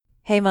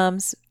Hey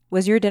moms,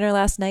 was your dinner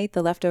last night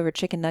the leftover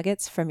chicken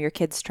nuggets from your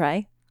kids'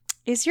 tray?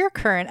 Is your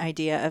current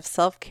idea of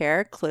self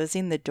care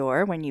closing the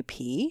door when you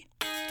pee?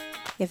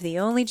 If the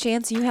only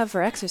chance you have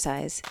for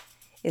exercise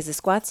is the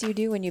squats you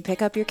do when you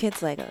pick up your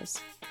kids'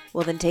 Legos,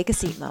 well then take a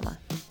seat, mama.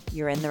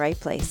 You're in the right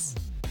place.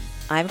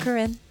 I'm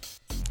Corinne,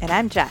 And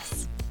I'm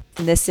Jess.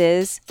 and this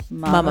is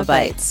Mama Mama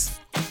Bites.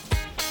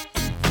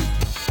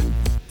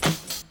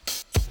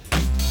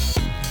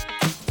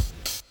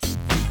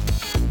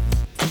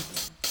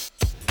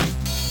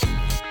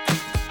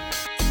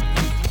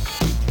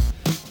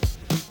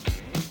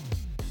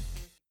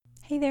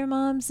 Hey there,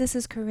 moms. This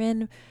is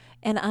Corinne,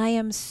 and I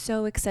am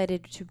so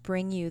excited to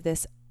bring you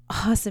this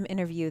awesome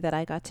interview that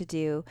I got to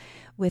do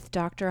with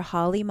Dr.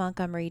 Hawley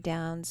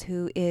Montgomery-Downs,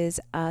 who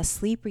is a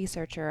sleep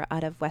researcher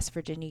out of West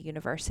Virginia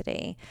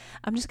University.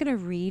 I'm just going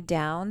to read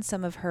down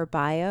some of her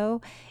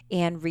bio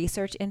and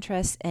research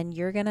interests, and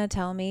you're going to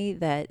tell me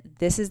that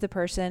this is the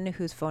person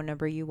whose phone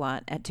number you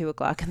want at 2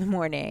 o'clock in the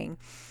morning.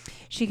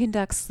 She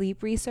conducts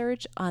sleep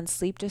research on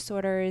sleep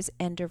disorders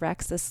and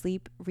directs the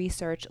sleep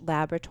research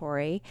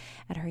laboratory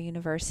at her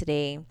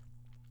university.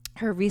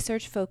 Her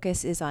research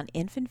focus is on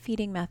infant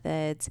feeding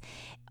methods,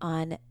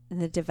 on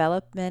the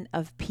development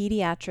of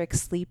pediatric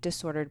sleep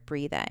disordered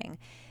breathing,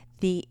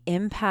 the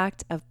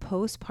impact of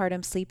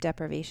postpartum sleep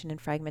deprivation and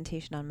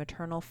fragmentation on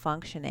maternal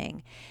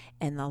functioning,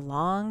 and the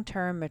long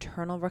term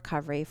maternal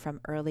recovery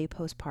from early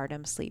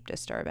postpartum sleep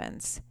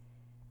disturbance.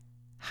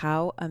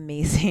 How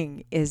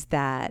amazing is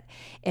that?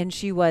 And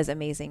she was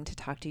amazing to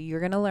talk to.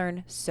 You're going to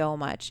learn so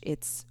much.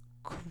 It's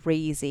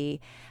crazy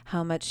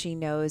how much she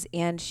knows.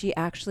 And she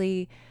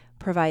actually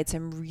provides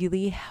some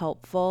really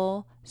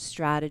helpful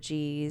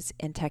strategies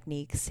and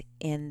techniques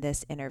in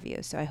this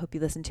interview. So I hope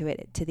you listen to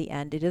it to the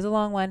end. It is a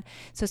long one,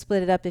 so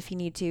split it up if you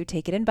need to.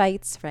 Take it in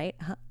bites, right?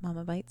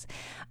 Mama bites.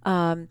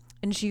 And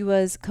she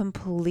was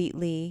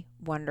completely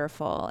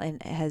wonderful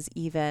and has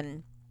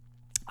even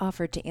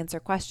offered to answer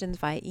questions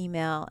via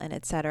email and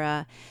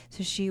etc.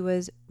 So she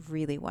was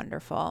really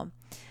wonderful.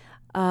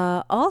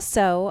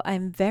 Also,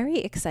 I'm very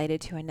excited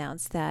to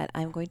announce that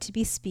I'm going to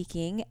be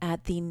speaking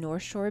at the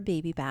North Shore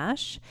Baby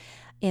Bash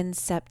in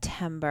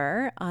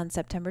September, on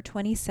September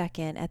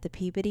 22nd at the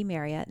Peabody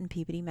Marriott in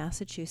Peabody,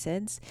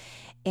 Massachusetts.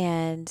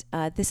 And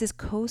this is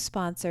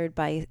co-sponsored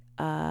by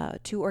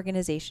two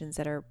organizations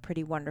that are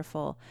pretty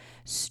wonderful.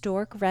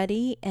 Stork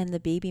Ready and the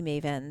Baby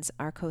Mavens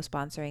are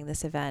co-sponsoring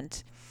this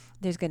event.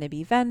 There's going to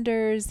be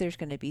vendors, there's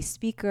going to be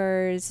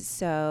speakers.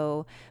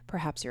 So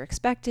perhaps you're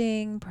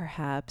expecting,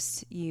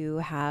 perhaps you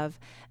have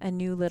a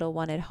new little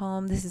one at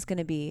home. This is going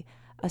to be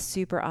a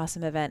super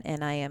awesome event,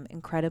 and I am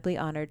incredibly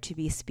honored to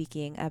be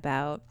speaking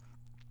about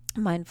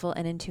mindful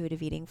and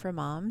intuitive eating for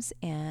moms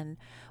and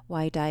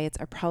why diets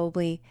are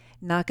probably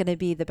not going to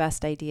be the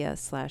best idea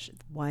slash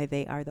why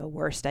they are the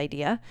worst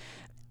idea.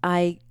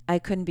 I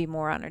couldn't be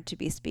more honored to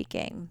be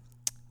speaking.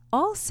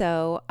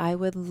 Also, I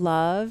would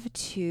love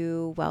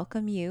to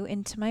welcome you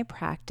into my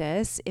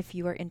practice if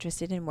you are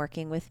interested in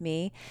working with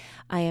me.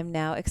 I am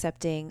now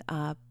accepting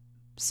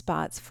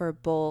spots for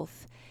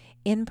both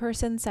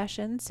in-person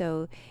sessions.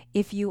 So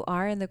if you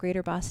are in the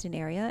greater Boston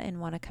area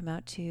and want to come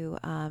out to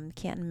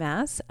Canton,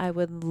 Mass, I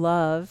would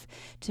love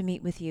to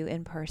meet with you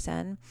in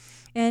person.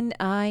 And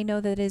I know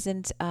that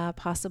isn't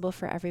possible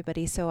for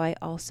everybody, so I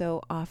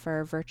also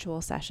offer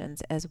virtual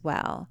sessions as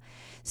well.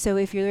 So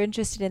if you're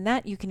interested in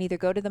that, you can either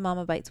go to the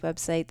Mama Bites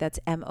website,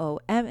 that's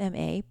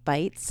MOMMA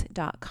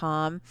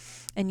bites.com,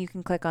 and you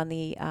can click on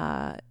the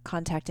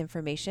contact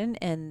information,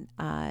 and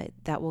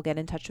that will get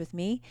in touch with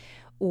me.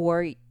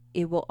 Or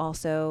it will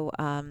also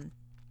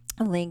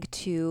link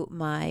to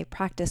my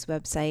practice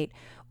website,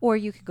 or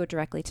you can go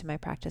directly to my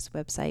practice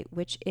website,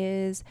 which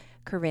is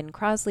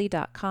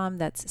CorinneCrosley.com.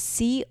 That's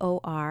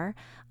CORINNE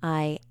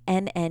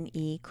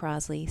Crosley,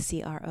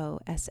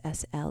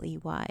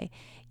 CROSSLEY.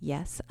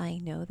 Yes, I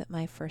know that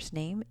my first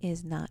name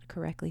is not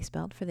correctly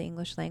spelled for the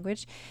English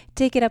language.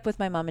 Take it up with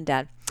my mom and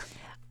dad.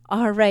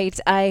 All right.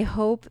 I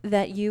hope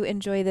that you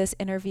enjoy this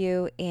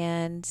interview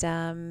and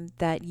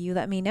that you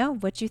let me know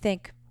what you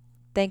think.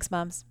 Thanks,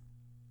 moms.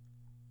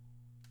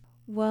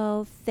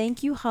 Well,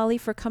 thank you, Holly,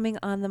 for coming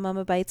on the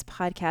Mama Bites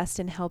podcast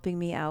and helping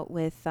me out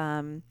with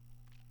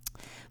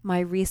my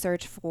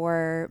research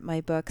for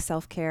my book,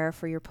 Self Care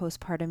for Your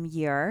Postpartum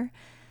Year.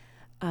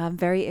 I'm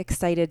very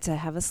excited to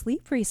have a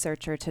sleep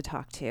researcher to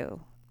talk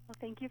to. Well,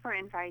 thank you for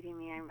inviting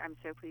me. I'm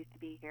so pleased to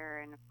be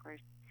here. And of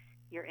course,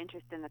 your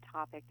interest in the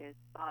topic is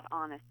spot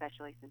on,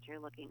 especially since you're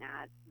looking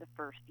at the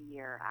first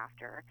year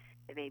after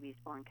the baby's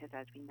born, because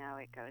as we know,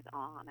 it goes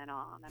on and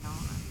on and on.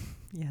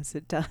 Yes,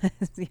 it does.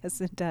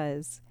 Yes, it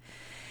does.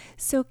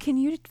 So, can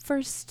you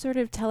first sort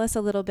of tell us a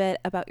little bit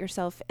about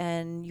yourself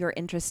and your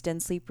interest in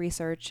sleep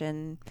research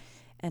and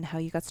how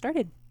you got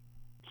started?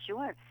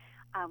 Sure.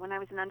 When I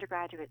was an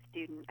undergraduate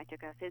student, I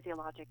took a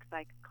physiologic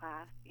psych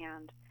class,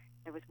 and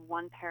there was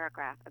one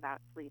paragraph about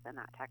sleep in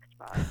that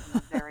textbook. And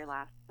the very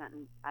last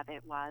sentence of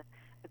it was,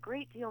 a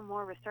great deal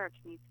more research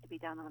needs to be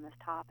done on this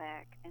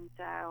topic. And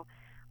so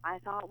I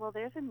thought, well,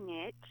 there's a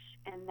niche.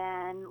 And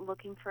then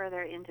looking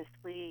further into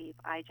sleep,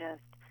 I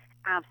just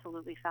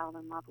absolutely fell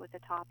in love with the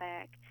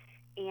topic.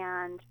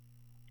 And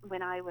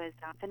when I was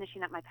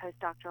finishing up my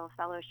postdoctoral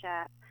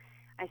fellowship,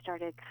 I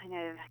started kind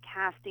of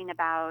casting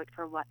about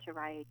for what to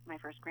write my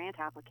first grant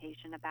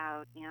application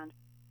about, and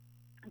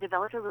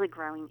developed a really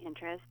growing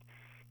interest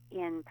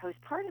in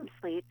postpartum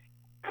sleep.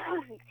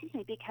 Excuse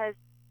me, because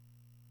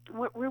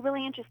we're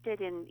really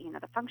interested in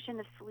the function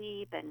of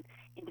sleep and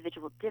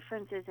individual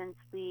differences in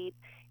sleep,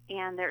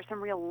 and there are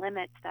some real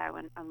limits though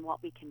on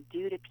what we can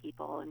do to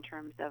people in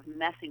terms of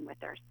messing with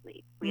their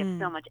sleep. We have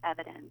so much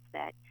evidence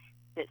that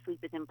sleep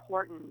is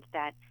important,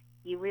 that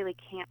you really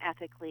can't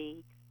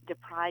ethically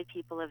deprive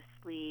people of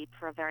sleep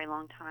for a very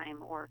long time,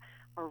 or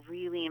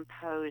really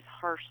impose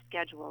harsh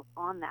schedules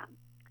on them.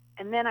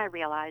 And then I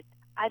realized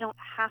I don't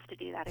have to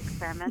do that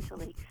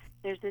experimentally.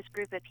 There's this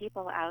group of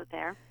people out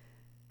there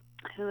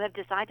who have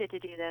decided to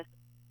do this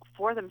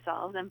for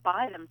themselves and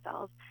by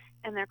themselves,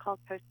 and they're called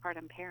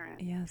postpartum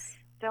parents. Yes.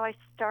 So I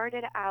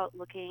started out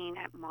looking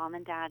at mom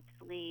and dad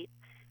sleep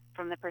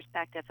from the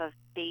perspective of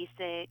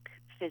basic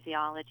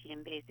physiology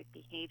and basic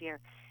behavior,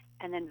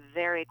 and then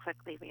very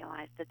quickly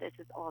realized that this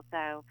is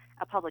also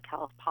a public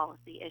health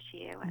policy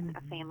issue and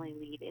a family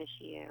leave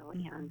issue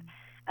and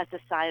a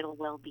societal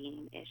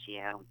well-being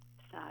issue.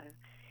 So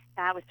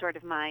that was sort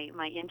of my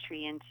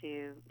entry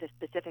into the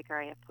specific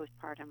area of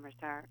postpartum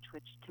research,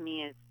 which to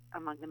me is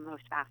among the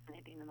most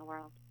fascinating in the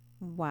world.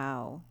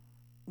 Wow.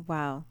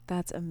 Wow.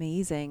 That's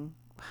amazing.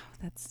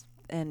 Wow.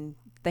 And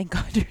thank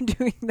God you're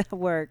doing that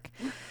work.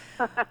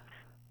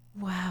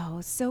 Wow.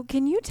 So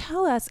can you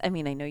tell us, I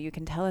mean, I know you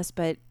can tell us,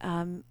 but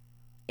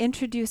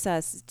introduce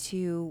us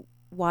to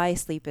why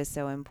sleep is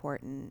so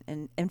important,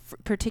 and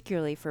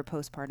particularly for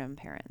postpartum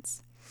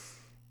parents.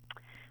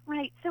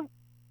 Right. So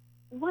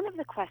one of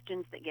the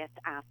questions that gets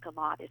asked a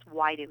lot is,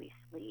 why do we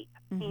sleep?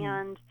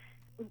 And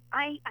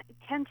I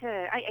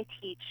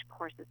teach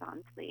courses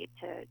on sleep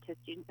to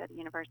students at the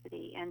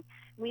university, and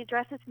we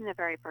address this in the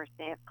very first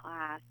day of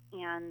class.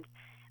 And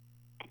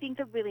I think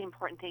the really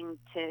important thing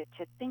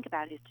to think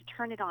about is to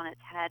turn it on its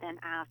head and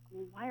ask,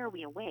 well, why are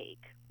we awake?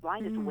 Why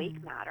does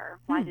awake matter?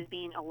 Why does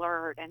being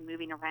alert and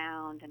moving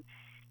around, and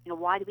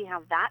why do we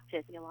have that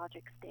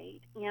physiologic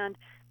state? And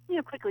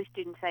quickly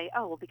students say,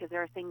 oh, well, because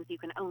there are things you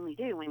can only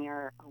do when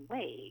you're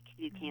awake.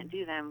 You can't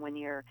do them when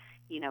you're,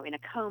 in a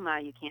coma.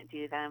 You can't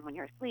do them when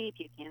you're asleep.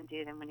 You can't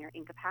do them when you're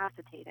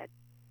incapacitated.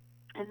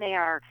 And they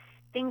are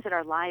things that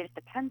our lives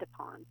depend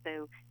upon.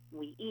 So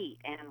we eat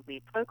and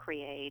we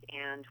procreate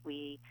and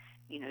we,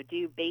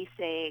 do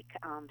basic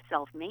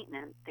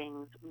self-maintenance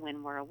things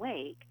when we're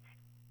awake.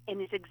 And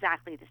it's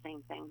exactly the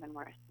same thing when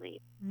we're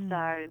asleep.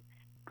 So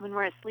when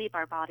we're asleep,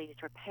 our bodies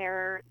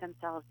repair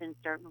themselves in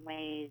certain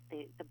ways.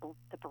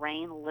 The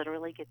brain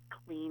literally gets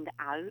cleaned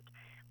out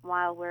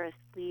while we're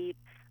asleep.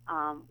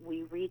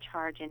 We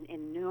recharge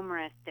in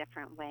numerous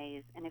different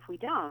ways. And if we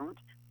don't,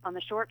 on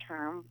the short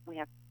term, we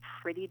have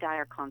pretty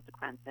dire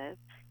consequences.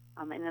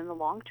 And in the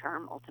long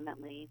term,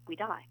 ultimately, we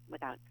die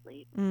without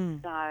sleep.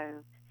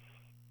 So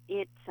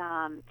it's,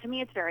 to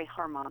me, it's very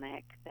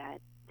harmonic that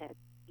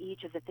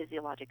each of the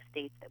physiologic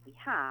states that we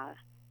have,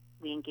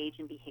 we engage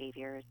in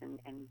behaviors and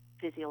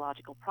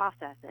physiological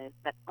processes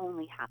that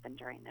only happen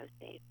during those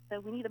states. So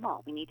we need them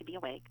all. We need to be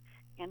awake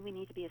and we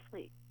need to be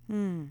asleep.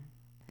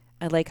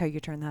 I like how you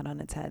turn that on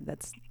its head.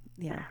 That's,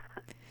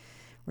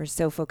 we're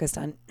so focused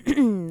on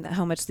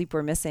how much sleep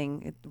we're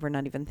missing. We're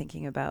not even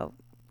thinking about,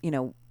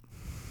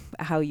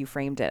 how you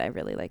framed it. I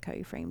really like how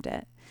you framed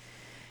it.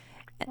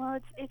 Well,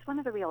 it's one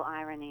of the real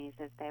ironies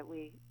is that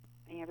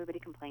everybody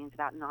complains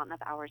about not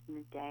enough hours in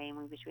the day, and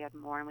we wish we had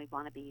more, and we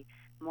want to be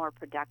more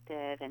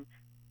productive. And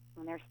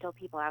there's still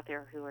people out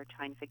there who are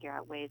trying to figure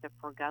out ways of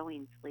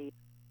foregoing sleep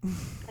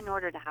in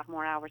order to have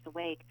more hours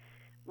awake,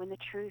 when the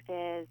truth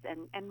is,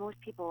 and most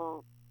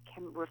people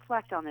can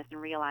reflect on this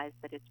and realize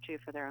that it's true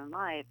for their own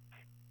lives,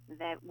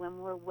 that when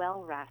we're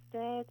well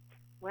rested,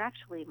 we're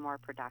actually more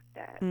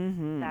productive.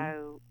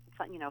 So,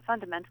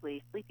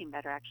 fundamentally, sleeping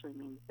better actually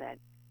means that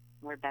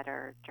we're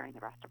better during the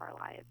rest of our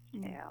lives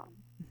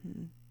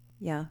too.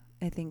 Yeah,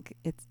 I think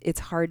it's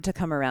hard to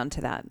come around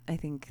to that. I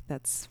think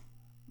that's,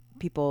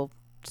 people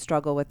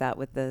struggle with that,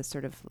 with the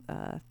sort of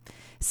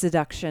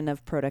seduction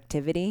of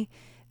productivity,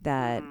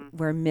 that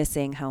we're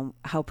missing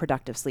how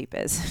productive sleep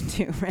is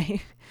too,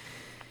 right?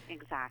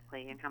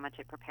 Exactly, and how much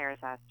it prepares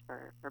us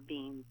for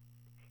being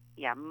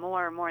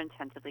more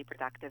intensively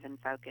productive and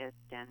focused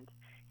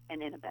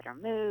and in a better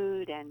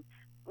mood. And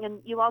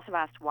you also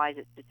asked, why is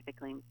it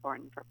specifically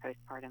important for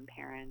postpartum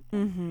parents?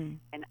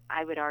 And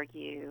I would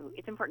argue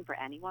it's important for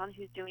anyone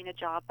who's doing a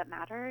job that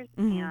matters.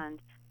 And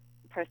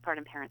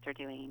postpartum parents are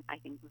doing, I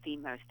think, the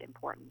most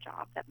important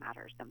job that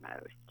matters the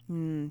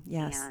most.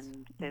 Yes.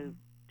 And so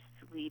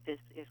sleep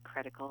is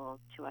critical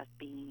to us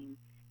being,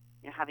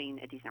 having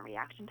a decent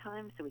reaction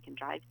time so we can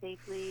drive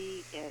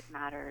safely. It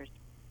matters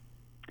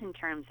in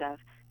terms of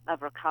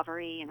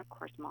recovery, and of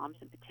course moms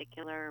in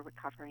particular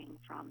recovering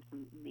from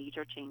some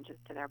major changes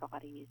to their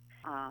bodies.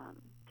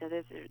 So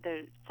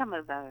there's some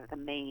of the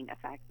main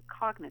effects.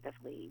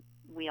 Cognitively,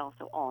 we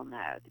also all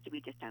know that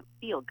we just don't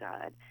feel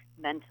good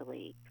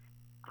mentally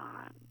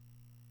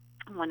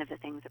one of the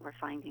things that we're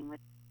finding with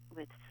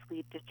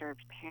sleep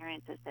disturbed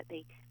parents is that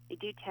they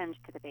do tend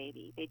to the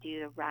baby. They do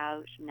the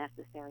route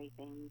necessary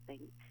things. They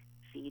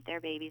feed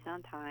their babies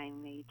on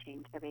time. They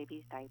change their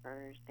babies'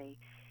 diapers. They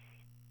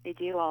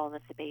do all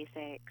of the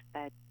basics,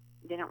 but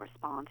they don't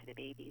respond to the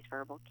baby's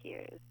verbal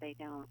cues. They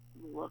don't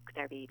look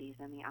their babies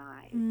in the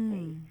eyes.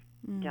 They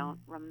don't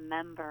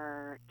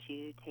remember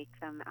to take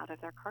them out of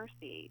their car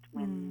seat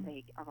when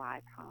they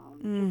arrive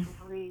home. Just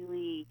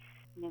really,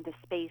 the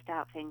spaced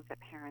out things that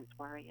parents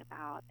worry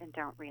about and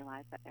don't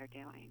realize that they're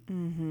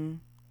doing.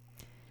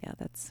 Yeah,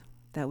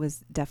 that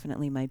was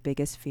definitely my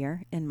biggest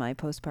fear in my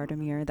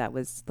postpartum year. That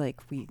was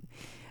like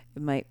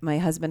my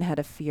husband had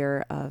a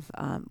fear of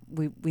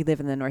we live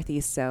in the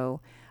Northeast,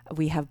 so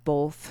we have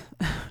both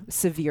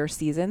severe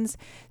seasons.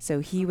 So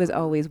he was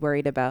always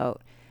worried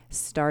about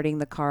starting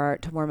the car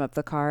to warm up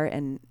the car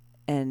and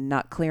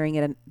not clearing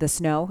it in the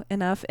snow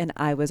enough, and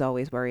I was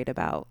always worried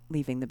about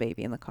leaving the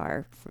baby in the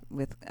car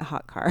with a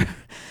hot car.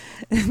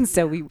 And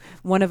so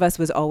one of us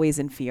was always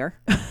in fear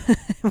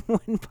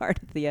one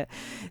part of the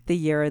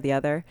year or the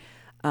other.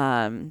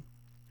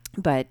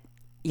 But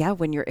yeah,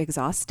 when you're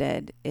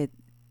exhausted, it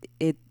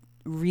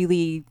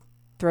really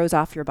throws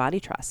off your body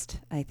trust,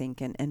 I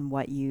think, and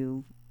what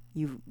you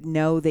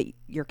know that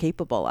you're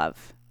capable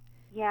of.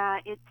 Yeah,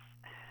 it's,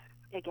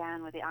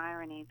 again, with the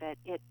irony that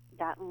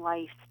that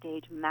life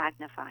stage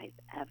magnifies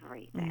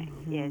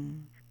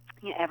everything.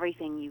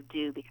 Everything you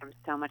do becomes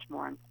so much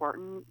more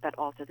important, but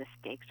also the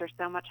stakes are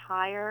so much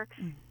higher.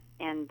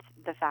 And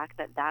the fact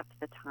that that's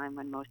the time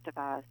when most of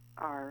us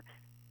are,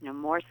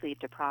 more sleep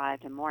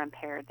deprived and more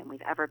impaired than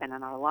we've ever been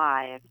in our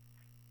lives,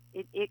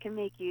 it can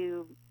make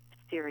you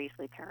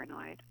seriously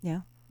paranoid.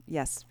 Yeah.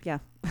 Yes. Yeah.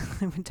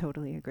 I would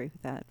totally agree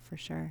with that for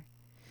sure.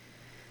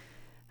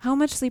 How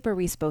much sleep are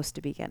we supposed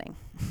to be getting?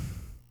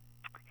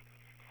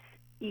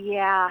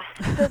 Yeah.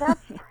 So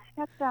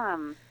that's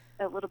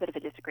a little bit of a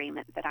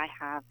disagreement that I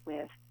have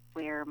with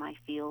where my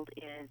field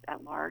is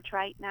at large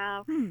right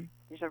now.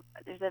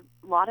 There's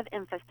a lot of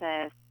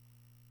emphasis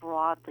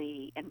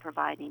broadly in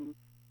providing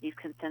these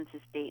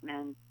consensus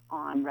statements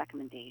on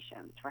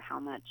recommendations for how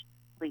much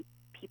sleep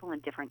people in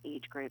different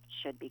age groups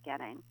should be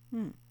getting.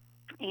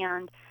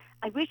 And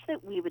I wish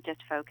that we would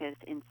just focus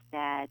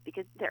instead,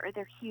 because there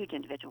are huge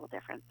individual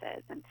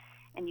differences,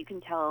 and you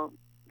can tell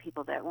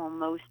people that, well,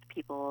 most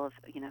people of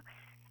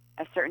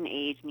a certain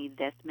age need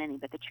this many,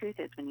 but the truth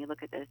is, when you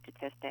look at those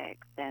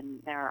statistics, then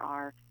there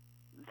are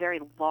very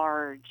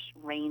large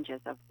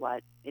ranges of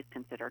what is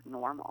considered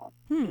normal.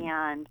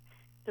 And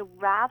so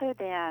rather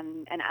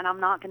than, and I'm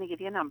not going to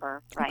give you a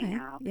number right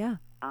now,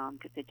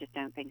 because I just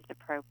don't think it's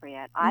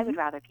appropriate. I would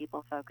rather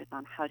people focus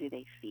on how do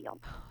they feel.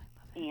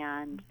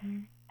 And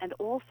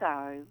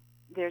also,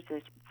 there's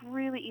this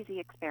really easy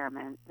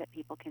experiment that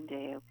people can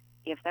do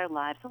if their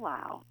lives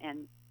allow,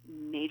 and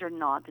major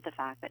nod to the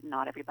fact that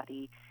not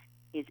everybody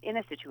is in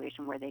a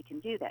situation where they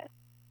can do this.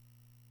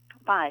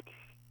 But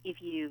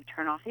if you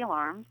turn off the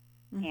alarms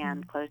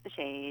and close the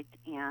shades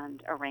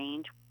and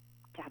arrange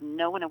to have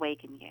no one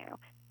awaken you,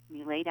 and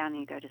you lay down and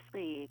you go to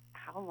sleep,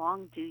 how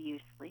long do you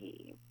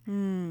sleep?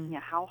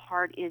 How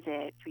hard is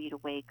it for you to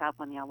wake up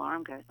when the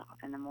alarm goes off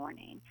in the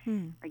morning?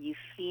 Are you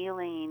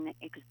feeling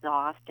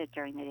exhausted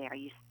during the day? Are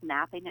you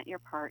snapping at your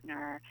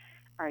partner?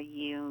 Are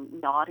you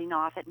nodding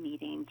off at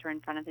meetings or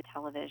in front of the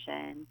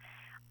television?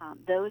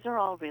 Those are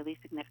all really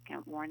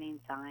significant warning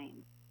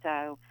signs.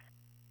 So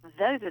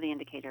those are the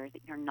indicators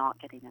that you're not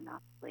getting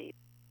enough sleep.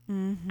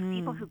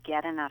 People who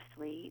get enough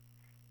sleep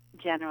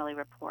generally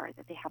report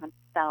that they haven't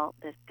felt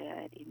this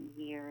good in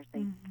years.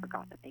 They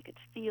forgot that they could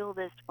feel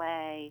this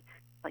way,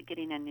 like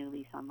getting a new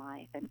lease on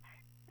life. And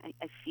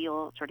I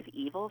feel sort of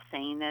evil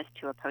saying this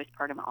to a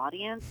postpartum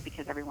audience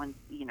because everyone's,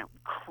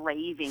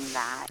 craving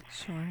that.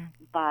 Sure.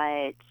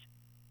 But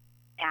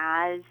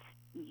as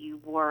you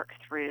work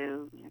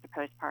through the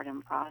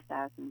postpartum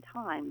process and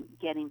time,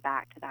 getting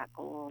back to that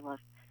goal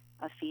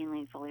of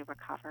feeling fully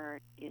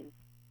recovered is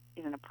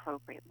an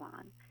appropriate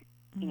one.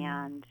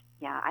 And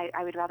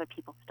I would rather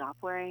people stop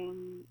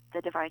wearing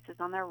the devices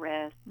on their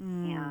wrists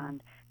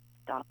and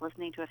stop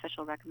listening to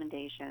official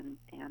recommendations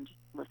and just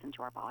listen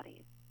to our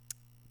bodies.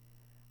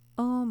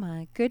 Oh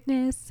my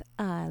goodness,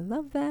 I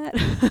love that.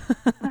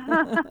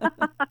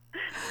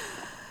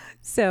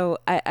 So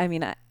I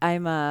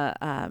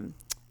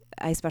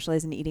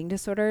specialize in eating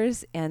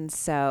disorders, and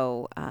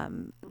so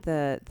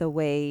the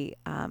way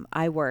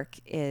I work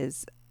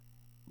is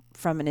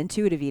from an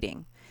intuitive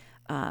eating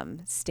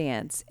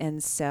stance,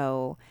 and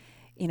so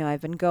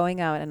I've been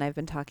going out and I've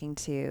been talking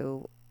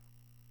to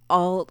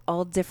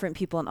all different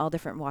people in all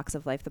different walks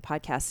of life. The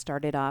podcast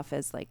started off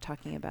as like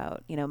talking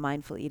about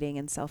mindful eating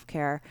and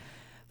self-care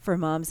for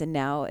moms, and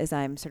now as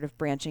I'm sort of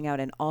branching out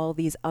in all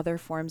these other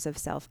forms of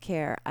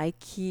self-care, I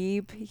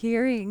keep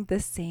hearing the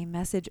same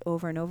message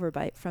over and over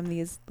from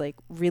these like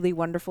really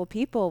wonderful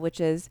people, which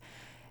is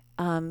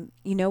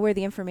where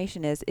the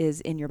information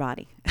is in your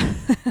body.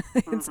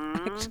 It's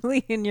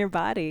actually in your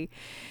body.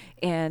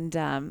 And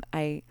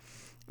I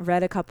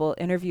read a couple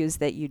interviews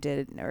that you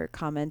did or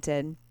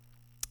commented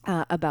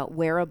about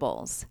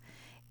wearables.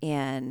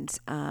 and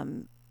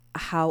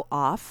how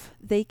off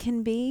they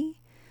can be.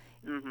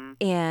 Mhm.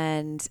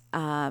 And,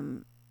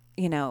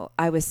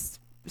 I was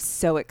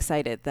so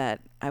excited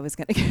that I was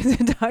going to get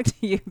to talk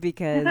to you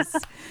because,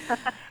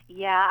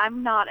 Yeah,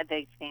 I'm not a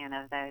big fan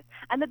of those.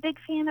 I'm a big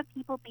fan of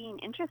people being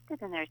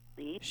interested in their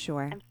sleep.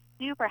 sure. I'm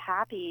super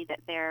happy that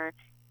there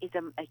is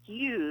a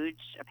huge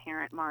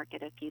apparent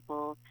market of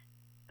people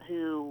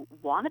who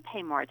want to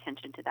pay more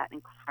attention to that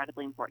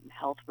incredibly important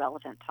health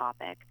relevant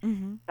topic,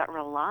 Mm-hmm. but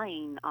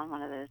relying on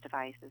one of those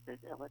devices is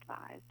ill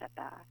advised at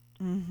best.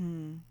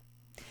 Mm-hmm.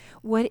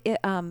 What,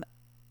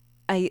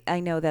 I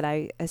know that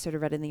I sort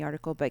of read in the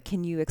article, but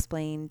can you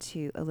explain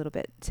to a little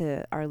bit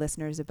to our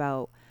listeners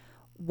about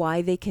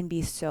why they can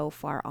be so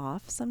far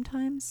off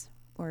sometimes,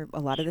 or a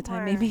lot of the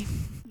time Sure. maybe?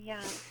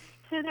 Yeah.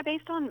 So they're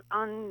based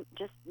on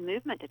just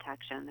movement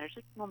detection. There's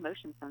just more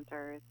motion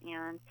sensors,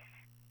 and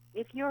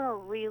if you're a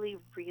really,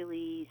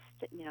 really,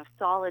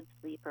 solid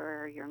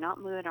sleeper, you're not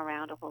moving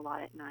around a whole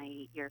lot at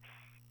night. You're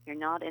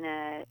not in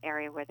an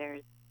area where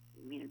there's,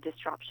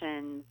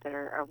 disruptions that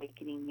are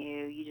awakening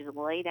you. You just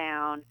lay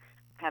down,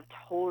 have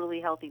totally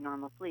healthy,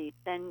 normal sleep.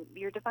 Then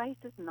your device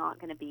is not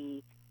going to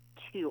be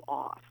too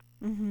off.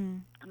 Mm-hmm.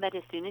 But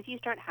as soon as you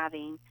start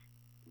having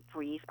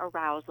brief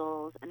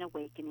arousals and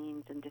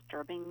awakenings and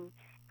disturbing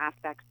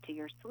aspects to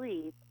your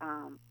sleep,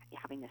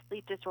 having a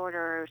sleep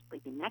disorder,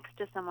 sleeping next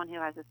to someone who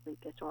has a sleep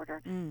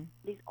disorder, Mm.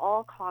 these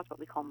all cause what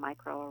we call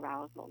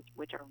microarousals,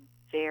 which are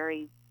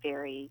very,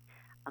 very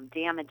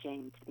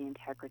damaging to the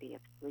integrity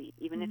of sleep,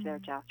 even if they're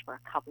just for a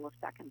couple of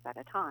seconds at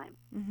a time.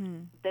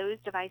 Mm-hmm. Those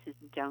devices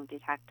don't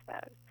detect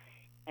those.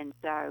 And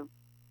so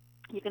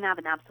you can have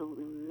an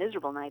absolutely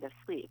miserable night of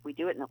sleep. We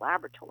do it in the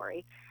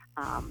laboratory,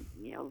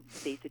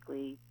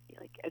 basically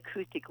like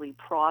acoustically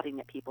prodding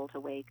at people to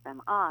wake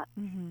them up.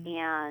 Mm-hmm.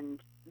 And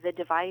the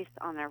device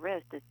on their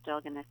wrist is still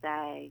going to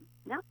say,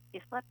 no,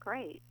 you slept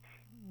great.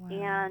 Wow.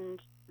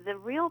 And the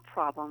real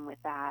problem with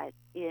that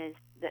is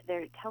that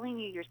they're telling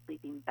you you're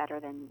sleeping better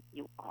than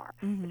you are.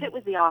 Mm-hmm. If it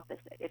was the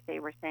opposite, if they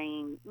were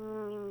saying,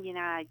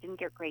 I didn't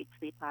get great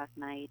sleep last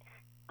night,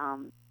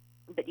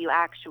 but you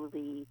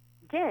actually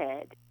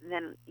did,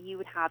 then you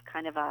would have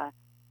kind of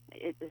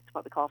it's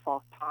what we call a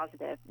false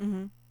positive.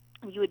 Mm-hmm.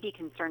 You would be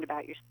concerned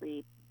about your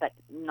sleep, but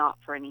not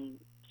for any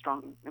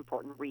strong,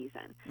 important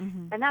reason.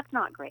 Mm-hmm. And that's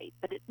not great,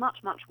 but it's much,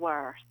 much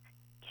worse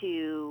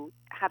to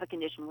have a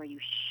condition where you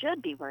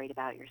should be worried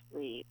about your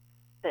sleep,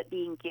 but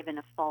being given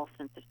a false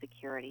sense of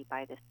security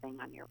by this thing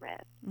on your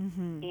wrist.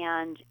 Mm-hmm.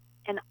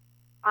 And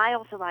I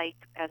also like,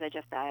 as I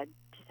just said,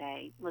 to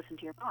say, listen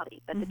to your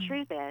body. But the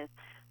truth is,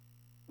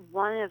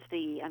 one of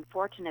the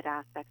unfortunate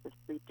aspects of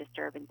sleep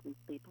disturbance and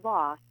sleep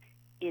loss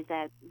is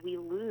that we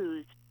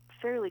lose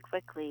fairly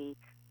quickly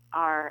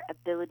our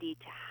ability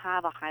to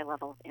have a high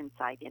level of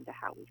insight into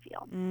how we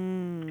feel.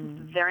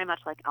 It's very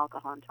much like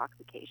alcohol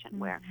intoxication,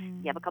 where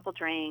you have a couple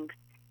drinks,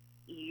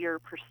 your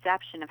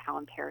perception of how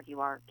impaired you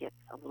are gets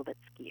a little bit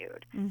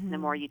skewed. The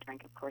more you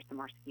drink, of course, the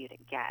more skewed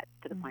it gets,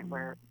 to the point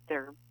where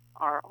there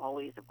are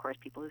always, of course,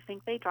 people who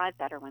think they drive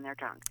better when they're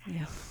drunk.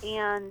 Yeah.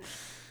 And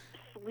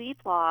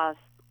sleep loss,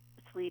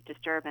 sleep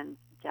disturbance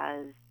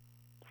does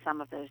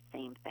some of those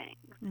same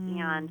things.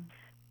 And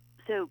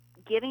so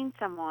giving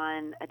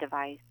someone a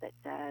device that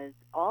says,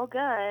 all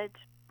good,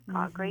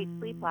 got great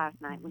sleep last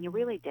night, when you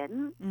really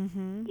didn't,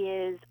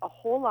 is a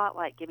whole lot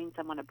like giving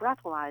someone a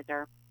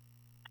breathalyzer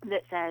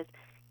that says,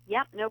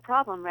 yep, no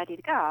problem, ready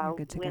to go,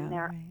 when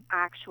they're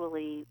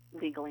actually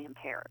legally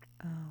impaired.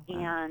 Oh,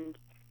 wow. And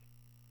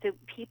so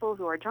people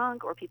who are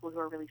drunk or people who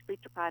are really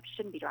sleep deprived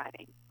shouldn't be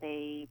driving.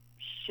 They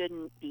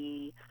shouldn't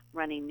be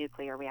running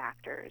nuclear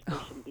reactors. They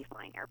shouldn't be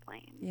flying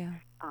airplanes. Yeah.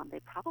 They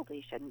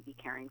probably shouldn't be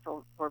caring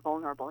for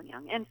vulnerable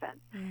young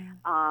infants.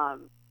 Yeah.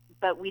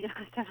 But we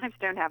sometimes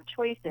don't have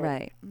choices.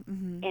 Right.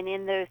 Mm-hmm. And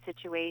in those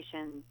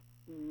situations,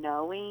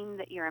 knowing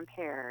that you're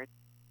impaired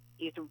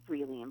is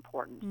really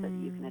important, so that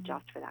you can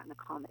adjust for that and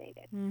accommodate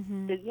it.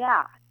 So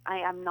yeah, I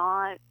am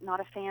not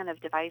a fan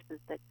of devices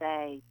that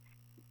say,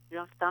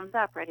 thumbs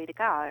up, ready to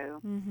go,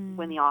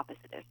 when the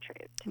opposite is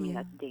true. To me,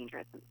 that's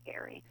dangerous and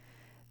scary.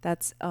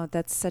 That's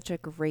such a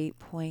great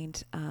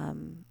point.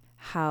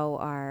 How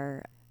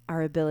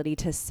our ability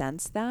to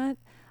sense that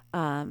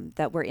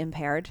we're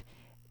impaired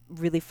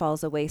really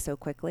falls away so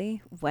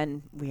quickly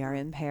when we are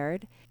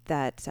impaired.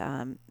 That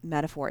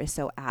metaphor is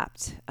so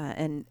apt,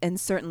 and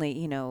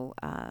certainly,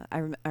 I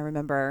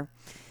remember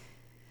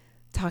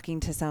talking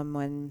to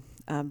someone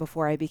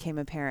before I became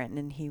a parent,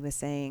 and he was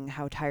saying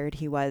how tired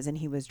he was, and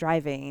he was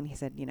driving, and he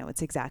said,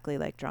 it's exactly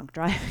like drunk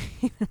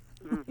driving.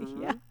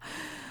 Yeah.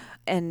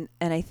 And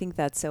I think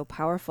that's so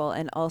powerful.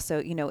 And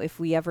also, if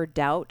we ever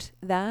doubt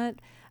that,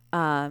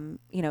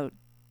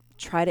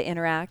 try to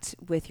interact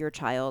with your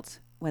child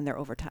when they're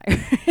overtired.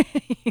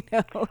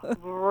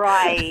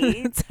 Right.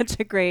 It's such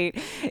a great,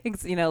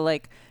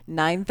 like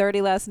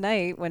 9:30 last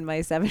night when my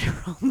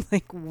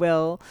 7-year-old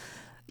will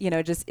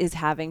just is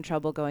having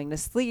trouble going to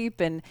sleep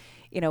and,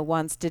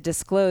 wants to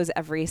disclose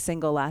every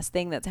single last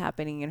thing that's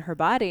happening in her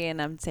body.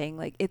 And I'm saying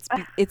like,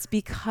 it's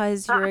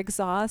because you're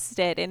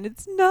exhausted, and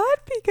it's not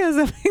because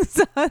I'm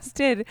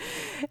exhausted.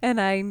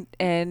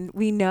 And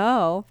we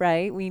know,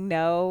 right? We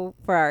know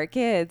for our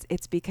kids,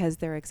 it's because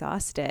they're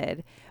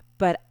exhausted.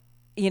 But,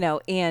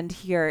 and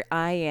here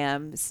I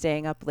am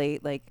staying up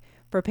late, like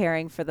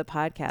preparing for the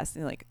podcast,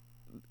 and like,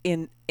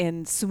 in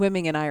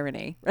swimming in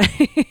irony,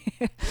 right?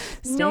 No,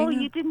 Staying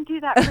you up. didn't do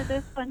that for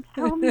this one.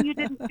 Tell me you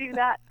didn't do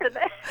that for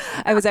this.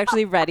 I was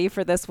actually ready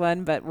for this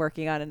one, but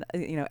working on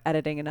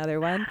editing another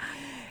one.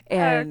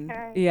 And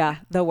Okay. yeah,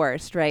 the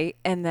worst, right?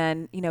 And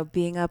then,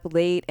 being up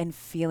late and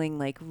feeling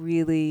like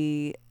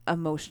really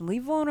emotionally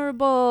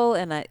vulnerable,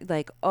 and I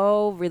like,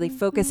 really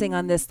focusing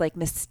on Mhm. this like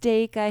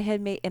mistake I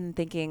had made, and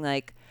thinking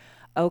like,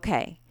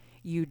 okay,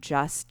 you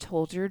just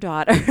told your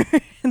daughter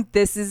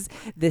this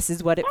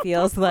is what it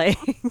feels like.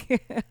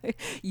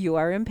 You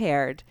are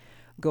impaired.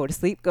 Go to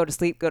sleep, go to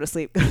sleep, go to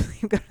sleep, go to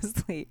sleep, go to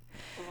sleep.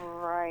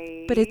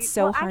 But it's Right.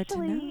 so Well, hard to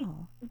actually,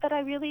 know. but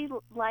I really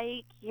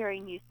like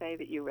hearing you say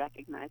that you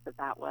recognize that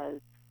that was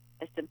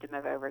a symptom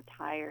of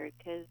overtired,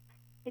 because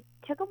it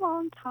took a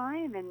long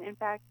time. And in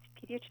fact,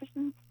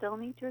 pediatricians still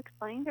need to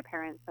explain to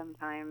parents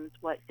sometimes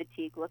what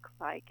fatigue looks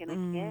like in a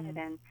kid. Mm,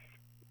 And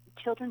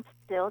children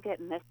still get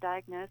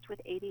misdiagnosed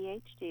with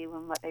ADHD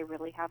when what they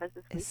really have is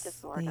a sleep sleep,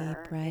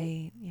 disorder.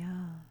 right?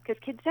 Yeah. Because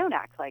kids don't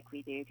act like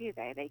we do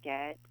they? They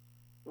get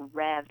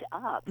revved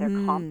up. They're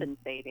Mm.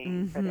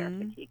 compensating for their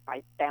Mm-hmm. fatigue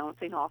by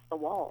bouncing off the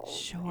walls.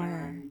 Sure.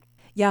 And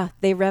Yeah,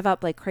 they rev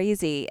up like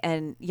crazy.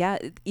 And yeah,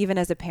 even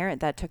as a parent,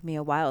 that took me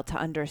a while to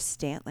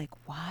understand, like,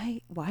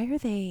 why are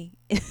they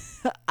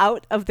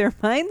out of their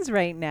minds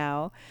right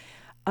now?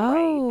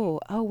 right,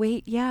 Oh,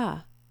 wait,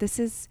 yeah. This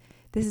is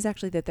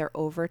actually that they're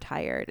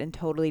overtired and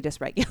totally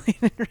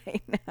dysregulated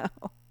right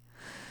now.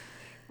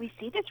 we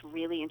see this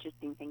really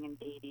interesting thing in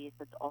babies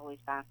that's always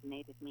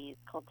fascinated me.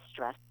 It's called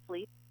stress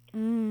sleep.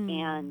 Mm.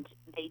 And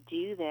they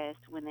do this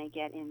when they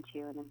get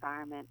into an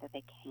environment that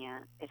they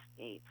can't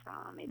escape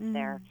from.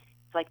 Mm.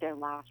 It's like their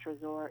last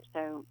resort.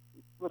 So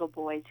little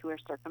boys who are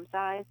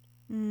circumcised,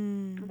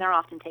 Mm. they're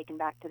often taken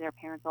back to their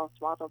parents all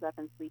swaddled up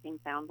and sleeping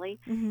soundly.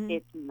 Mm-hmm.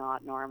 It's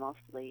not normal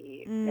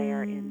sleep.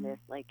 They're in Mm. this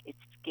like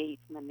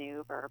escape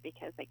maneuver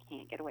because they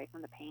can't get away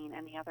from the pain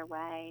any other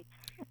way.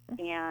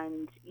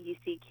 And you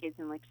see kids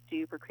in like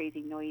super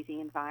crazy noisy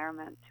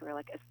environments who are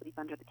like asleep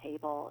under the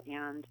table,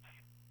 and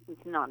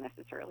it's not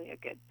necessarily a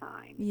good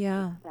sign. It's just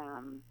Yeah.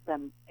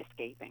 them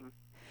escaping.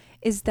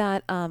 Is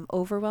that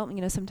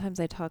overwhelming? Sometimes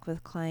I talk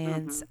with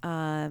clients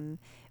Mhm.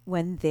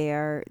 when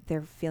they're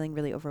feeling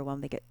really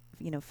overwhelmed, they get,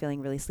 feeling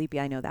really sleepy.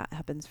 I know that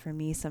happens for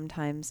me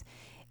sometimes.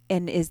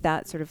 And is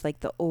that sort of like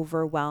the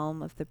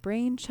overwhelm of the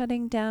brain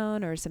shutting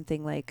down, or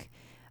something like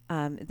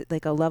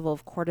like a level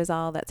of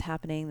cortisol that's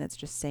happening that's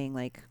just saying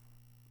like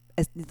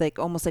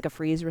almost like a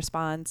freeze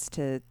response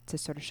to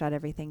sort of shut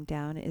everything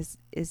down? Is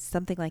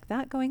something like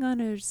that going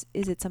on, or is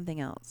it something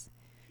else?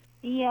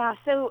 Yeah,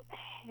 so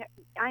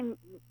I'm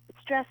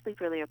stress sleep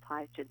really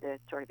applies to the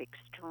sort of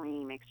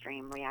extreme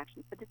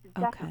reactions, but this is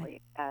Okay.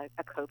 definitely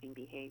a coping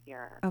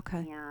behavior.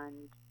 Okay.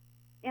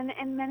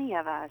 And many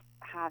of us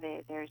have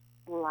it. There's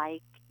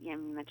like you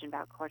mentioned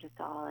about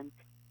cortisol,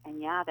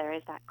 and yeah, there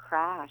is that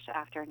crash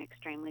after an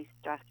extremely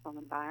stressful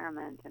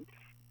environment. And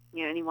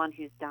anyone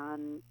who's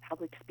done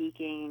public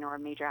speaking or a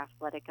major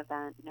athletic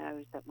event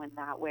knows that when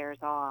that wears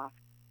off,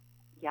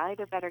 you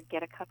either better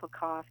get a cup of Yeah.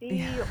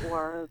 coffee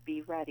or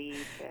be ready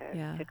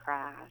Yeah. to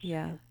crash.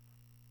 Yeah. 'Cause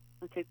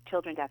and so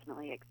children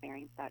definitely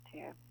experience that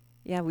too.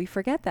 Yeah, we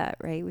forget that,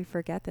 right? We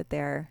forget that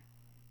they're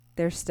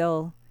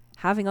still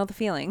having all the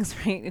feelings,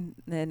 right?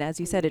 And as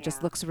you said, it just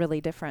Yeah, looks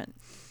really different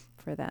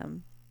for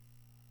them.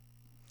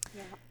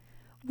 yeah.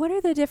 What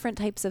are the different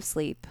types of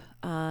sleep?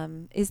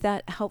 Is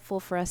that helpful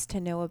for us to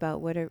know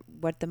about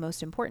what the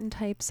most important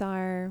types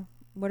are?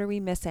 What are we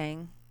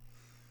missing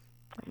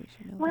that we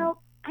should know about?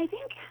 Well, I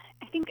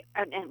think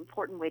an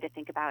important way to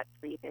think about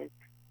sleep is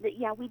that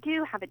yeah, we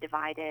do have it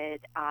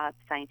divided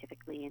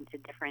scientifically into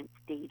different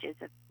stages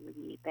of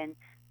sleep, and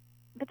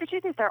but the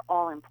truth is they're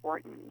all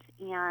important,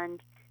 and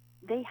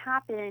they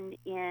happen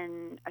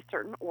in a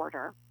certain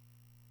order.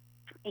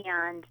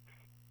 And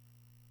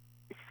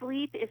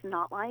sleep is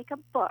not like a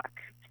book.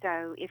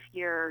 So if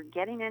you're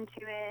getting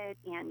into it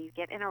and you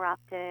get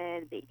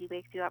interrupted, baby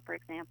wakes you up, for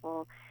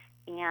example,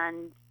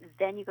 and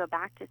then you go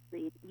back to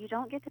sleep, you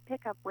don't get to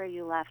pick up where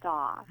you left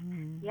off. You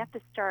Mm. have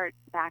to start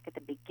back at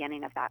the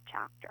beginning of that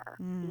chapter.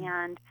 Mm.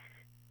 And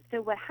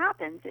so what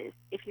happens is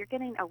if you're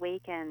getting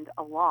awakened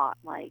a lot,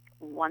 like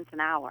once an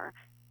hour,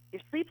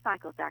 your sleep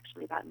cycle is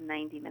actually about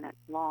 90 minutes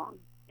long.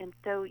 And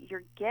so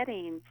you're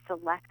getting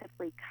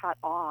selectively cut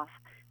off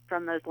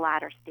from those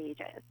latter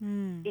stages.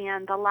 Mm.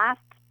 And the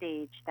last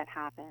stage that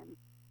happens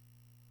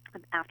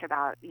after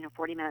about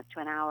 40 minutes to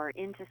an hour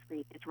into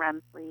sleep is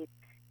REM sleep.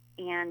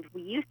 And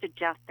we used to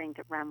just think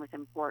that REM was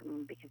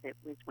important because it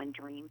was when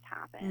dreams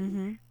happen.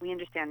 Mm-hmm. We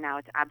understand now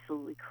it's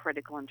absolutely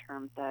critical in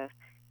terms of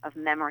of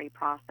memory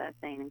processing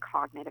and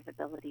cognitive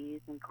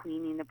abilities and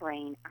cleaning the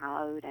brain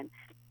out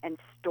and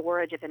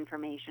storage of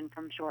information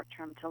from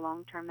short-term to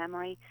long-term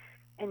memory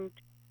and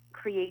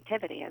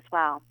creativity as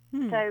well.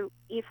 So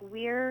if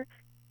we're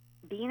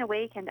being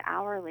awakened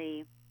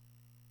hourly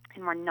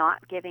and we're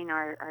not giving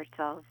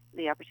ourselves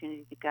the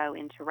opportunity to go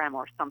into REM,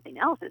 or something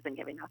else isn't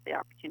giving us the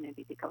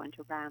opportunity to go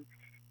into REM,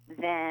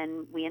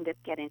 then we end up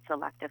getting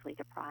selectively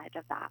deprived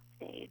of that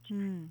stage.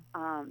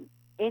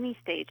 Any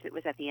stage that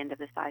was at the end of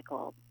the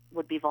cycle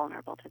would be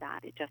vulnerable to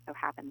that. It just so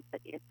happens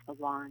that it's the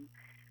one.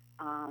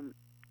 One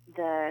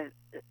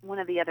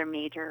of the other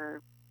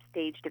major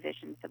stage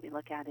divisions that we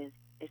look at is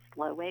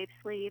slow wave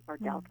sleep or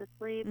delta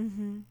sleep.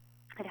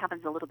 It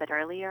happens a little bit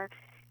earlier,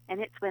 and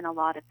it's when a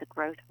lot of the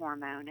growth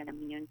hormone and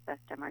immune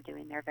system are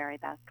doing their very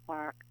best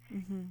work.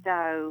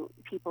 So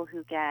people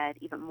who get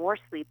even more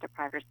sleep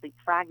deprived or sleep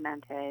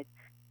fragmented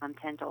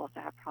tend to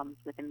also have problems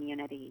with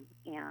immunity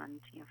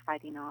and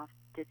fighting off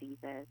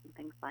diseases and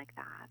things like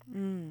that.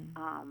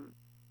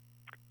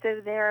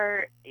 So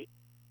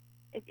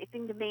I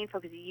think the main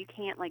focus is you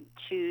can't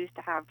choose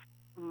to have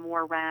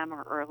more REM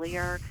or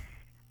earlier.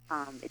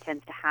 It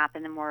tends to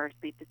happen the more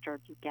sleep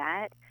disturbed you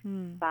get.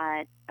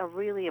 But a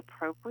really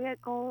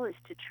appropriate goal is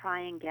to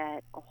try and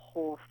get a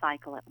whole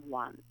cycle at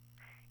once.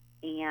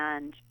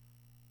 And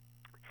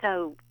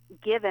so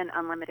given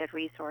unlimited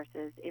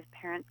resources, if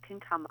parents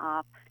can come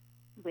up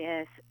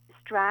with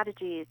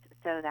strategies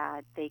so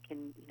that they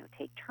can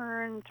take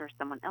turns, or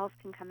someone else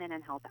can come in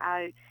and help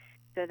out,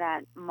 so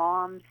that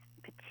moms,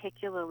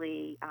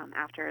 particularly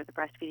after the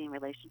breastfeeding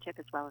relationship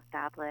is well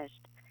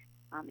established,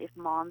 if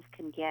moms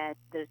can get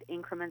those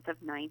increments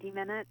of 90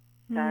 minutes,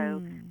 so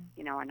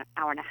an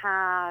hour and a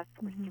half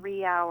or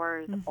 3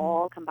 hours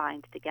all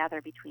combined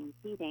together between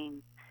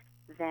feedings,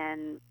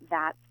 then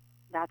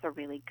that's a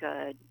really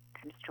good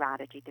kind of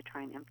strategy to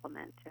try and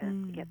implement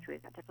to get through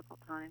that difficult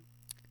time.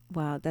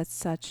 Wow, that's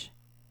such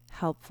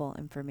helpful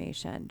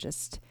information.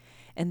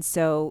 And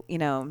so,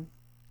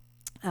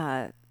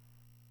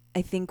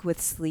 I think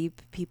with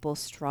sleep, people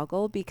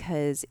struggle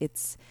because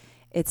it's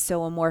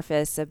so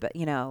amorphous. But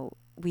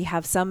we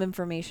have some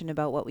information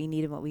about what we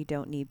need and what we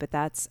don't need, but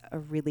that's a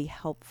really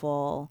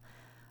helpful,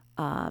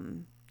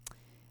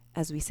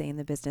 as we say in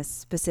the business,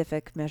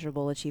 specific,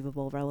 measurable,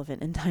 achievable,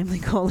 relevant, and timely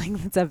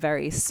goaling. That's a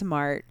very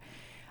smart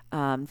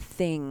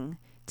thing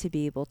to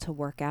be able to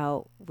work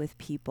out with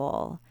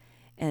people.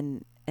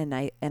 And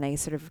I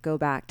sort of go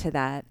back to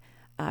that,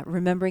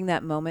 remembering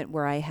that moment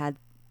where I had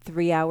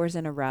 3 hours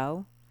in a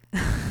row.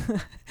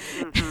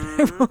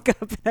 I woke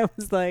up and I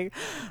was like,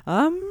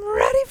 I'm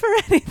ready for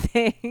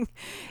anything.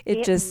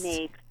 It just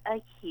makes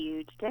a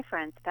huge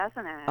difference,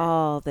 doesn't it?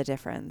 All the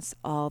difference.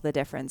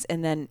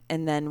 And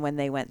then when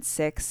they went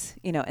 6,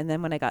 and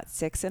then when I got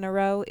 6 in a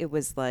row, it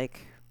was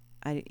like,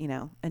 a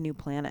new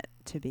planet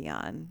to be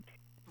on.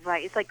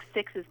 Right. It's like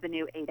 6 is the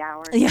new 8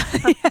 hours. Yeah.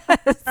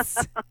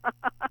 Yes.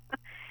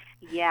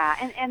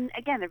 Yeah. And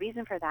again, the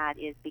reason for that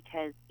is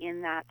because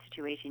in that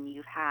situation,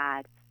 you've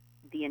had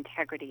the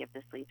integrity of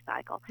the sleep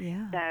cycle.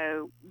 Yeah.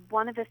 So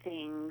one of the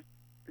things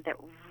that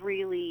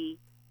really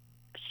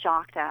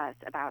shocked us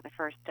about the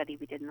first study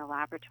we did in the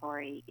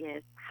laboratory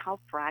is how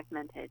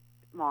fragmented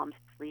mom's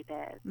sleep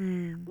is.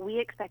 We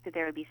expected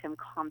there would be some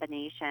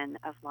combination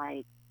of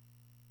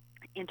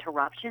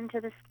interruption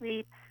to the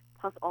sleep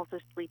plus also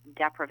sleep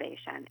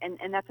deprivation.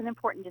 And that's an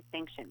important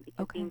distinction,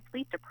 because being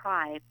sleep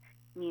deprived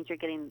means you're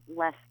getting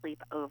less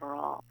sleep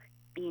overall.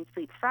 Being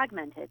sleep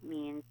fragmented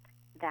means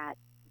that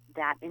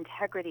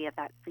integrity of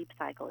that sleep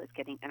cycle is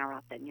getting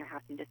interrupted and you're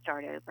having to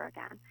start over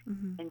again.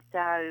 And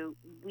so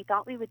we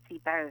thought we would see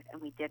both,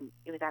 and we didn't.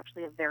 It was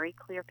actually a very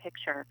clear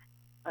picture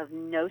of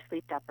no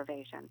sleep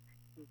deprivation.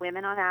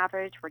 Women on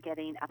average were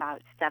getting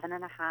about 7.5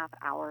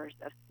 hours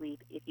of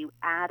sleep if you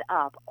add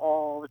up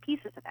all the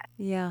pieces of it.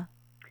 Yeah.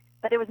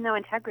 But there was no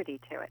integrity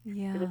to it.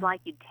 Yeah. It was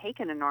like you'd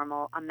taken a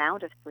normal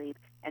amount of sleep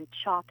and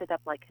chopped it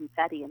up like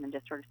confetti and then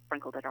just sort of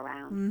sprinkled it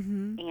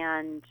around.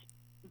 And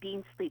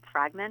being sleep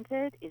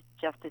fragmented is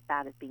just as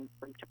bad as being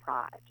sleep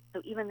deprived.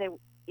 So even though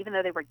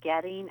they were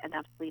getting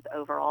enough sleep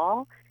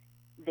overall,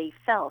 they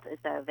felt as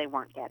though they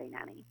weren't getting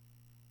any.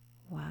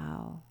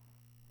 Wow.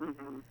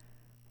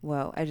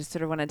 Whoa. I just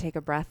sort of want to take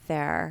a breath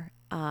there,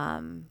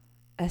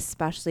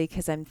 especially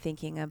because I'm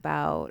thinking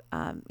about,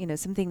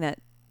 something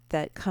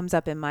that comes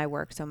up in my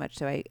work so much,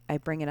 so I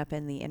bring it up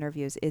in the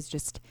interviews, is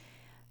just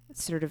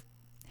sort of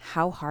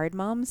how hard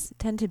moms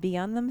tend to be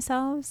on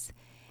themselves.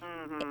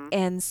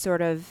 And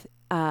sort of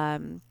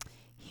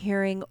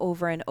hearing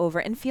over and over,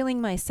 and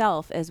feeling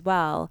myself as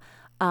well,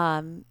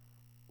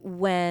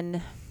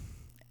 when,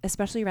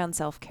 especially around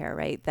self-care,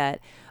 right? That,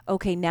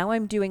 okay, now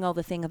I'm doing all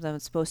the things I'm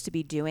supposed to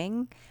be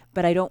doing,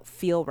 but I don't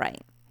feel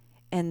right.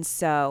 And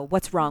so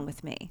what's wrong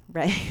with me,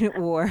 right?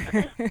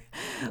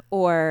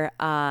 or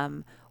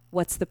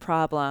what's the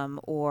problem?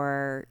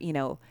 Or,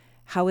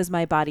 how is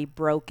my body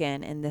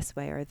broken in this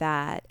way or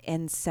that?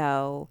 And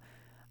so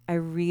I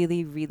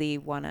really, really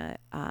want to,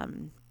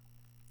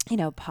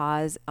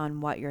 pause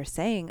on what you're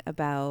saying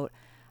about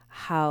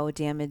how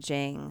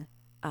damaging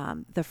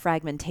the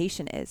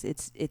fragmentation is.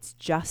 It's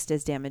just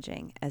as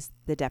damaging as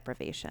the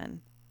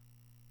deprivation.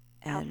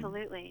 And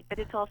Absolutely. But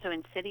it's also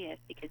insidious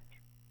because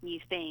you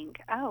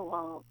think, oh,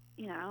 well,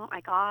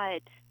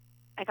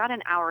 I got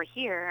an hour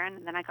here,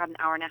 and then I got an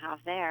hour and a half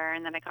there,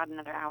 and then I got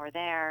another hour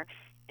there,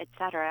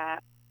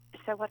 etc.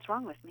 So what's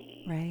wrong with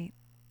me? right.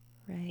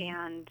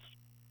 And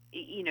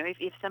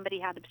if somebody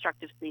had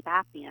obstructive sleep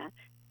apnea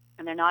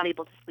and they're not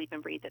able to sleep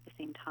and breathe at the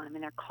same time,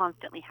 and they're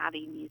constantly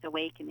having these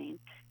awakenings,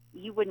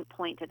 you wouldn't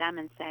point to them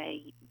and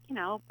say,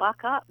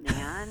 buck up,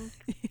 man.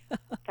 Yeah.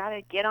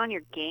 Gotta get on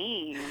your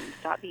game.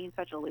 Stop being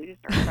such a loser.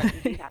 But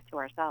we do that to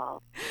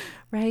ourselves.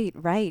 Right.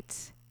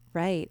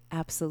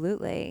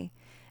 Absolutely.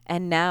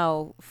 And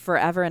now,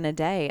 forever and a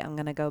day, I'm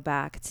going to go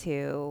back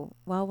to,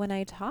 well, when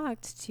I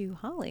talked to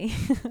Hawley,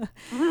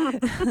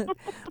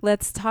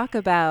 let's talk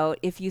about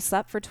if you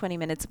slept for 20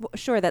 minutes.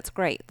 Sure, that's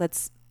great.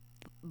 Let's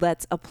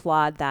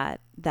applaud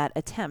that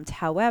attempt.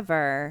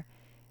 However,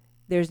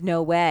 there's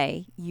no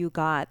way you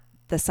got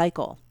the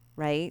cycle,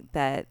 right?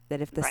 That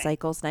if the Right.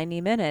 cycle's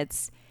 90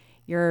 minutes,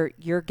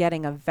 you're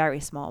getting a very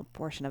small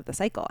portion of the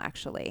cycle,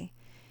 actually.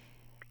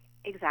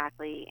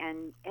 Exactly.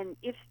 And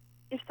if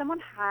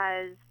someone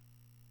has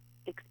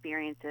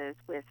experiences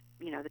with,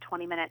 the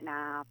 20-minute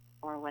nap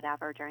or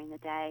whatever during the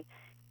day,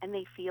 and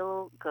they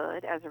feel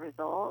good as a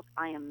result,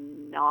 I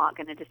am not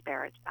going to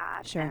disparage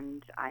that. Sure.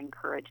 And I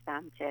encourage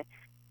them to,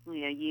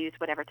 use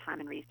whatever time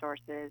and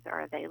resources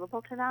are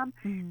available to them.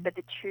 Mm-hmm. But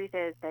the truth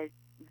is that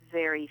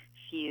very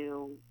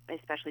few,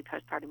 especially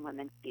postpartum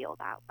women, feel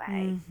that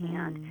way. Mm-hmm.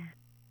 And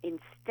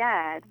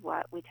instead,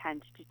 what we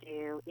tend to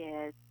do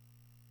is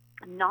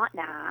not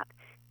nap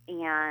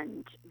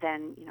and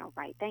then,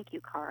 write thank you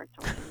cards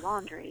or do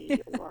laundry Yes.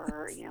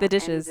 or, The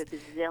dishes. any of the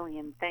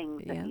bazillion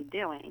things that Yeah. you're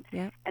doing.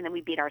 Yeah. And then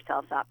we beat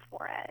ourselves up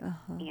for it.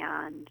 Uh-huh.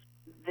 And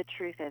the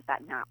truth is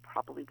that nap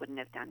probably wouldn't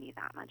have done you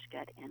that much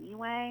good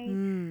anyway.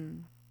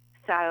 Mm.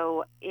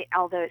 So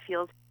although it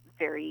feels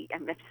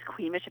I'm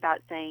squeamish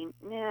about saying,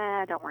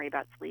 nah, don't worry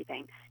about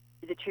sleeping.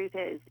 The truth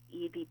is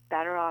you'd be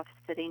better off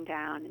sitting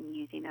down and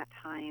using that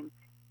time,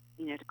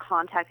 to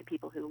contact the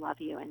people who love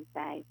you and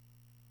say,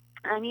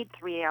 I need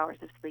 3 hours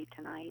of sleep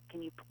tonight.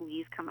 Can you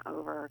please come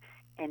over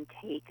and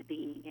take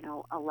the,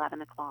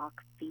 11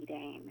 o'clock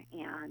feeding?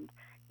 And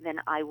then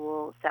I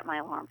will set my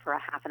alarm for a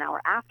half an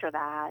hour after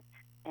that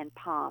and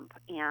pump.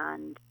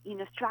 And,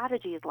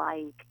 strategies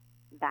like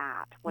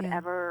that,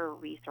 whatever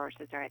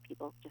resources are at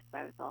people's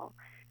disposal.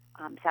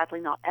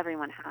 Sadly, not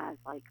everyone has,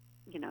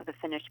 the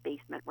finished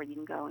basement where you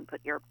can go and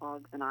put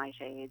earplugs and eye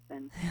shades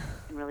and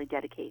really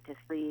dedicate to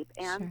sleep.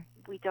 And Sure.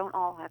 we don't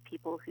all have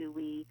people who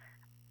we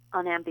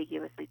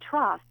unambiguously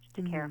trust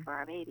to care Mm-hmm. for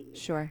our babies.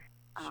 Sure.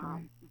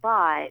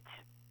 But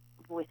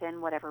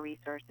within whatever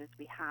resources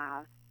we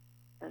have,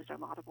 those are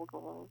laudable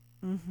goals.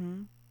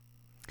 Mm-hmm.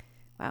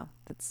 Wow,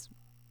 that's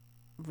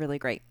really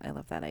great. I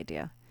love that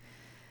idea.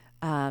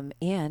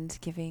 And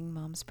giving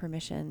moms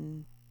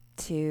permission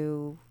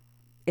to,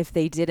 if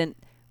they didn't,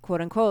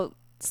 quote unquote,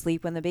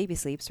 sleep when the baby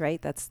sleeps,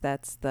 right? That's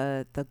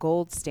the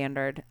gold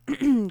standard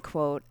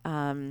quote.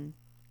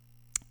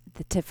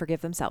 To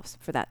forgive themselves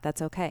for that.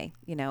 That's okay.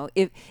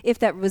 If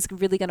that was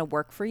really going to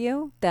work for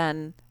you,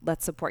 then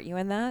let's support you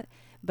in that.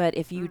 But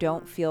if you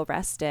don't feel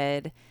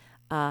rested,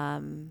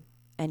 and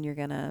you're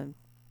going to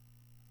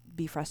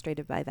be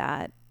frustrated by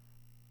that,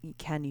 you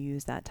can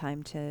use that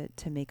time to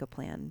make a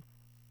plan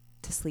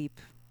to sleep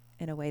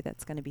in a way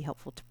that's going to be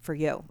helpful for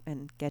you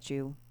and get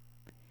you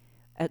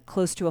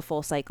close to a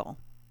full cycle,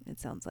 it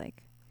sounds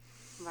like.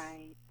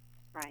 Right.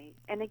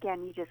 And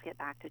again, you just get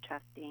back to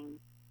trusting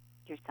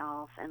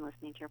yourself and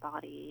listening to your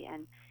body.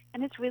 And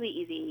it's really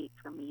easy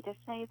for me to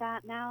say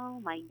that now.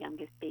 My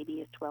youngest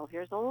baby is 12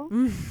 years old.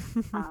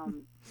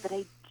 But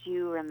I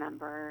do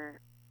remember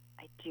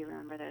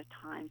those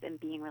times and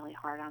being really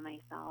hard on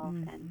myself.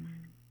 Mm-hmm.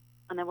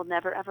 And I will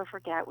never, ever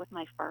forget with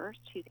my first,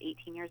 who's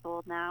 18 years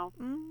old now,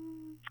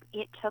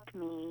 it took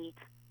me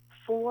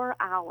 4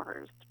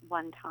 hours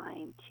one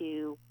time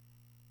to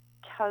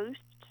toast,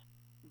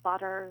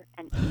 butter,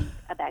 and eat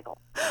a bagel.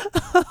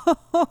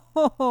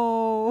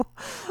 Oh,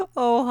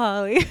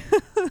 Hawley.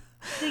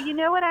 So you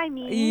know what I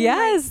mean?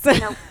 Yes.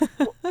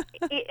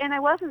 And I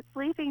wasn't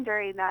sleeping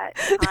during that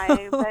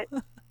time, but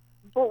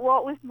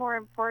what was more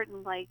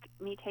important,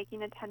 me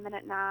taking a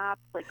 10-minute nap,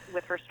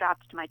 with her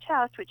strapped to my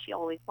chest, which she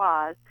always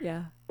was,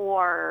 Yeah.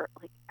 or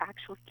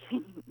actually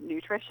getting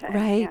nutrition.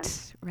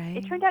 Right.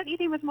 It turned out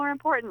eating was more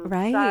important.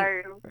 Right.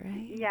 So,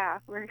 right. yeah,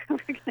 we're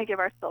going to give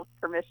ourselves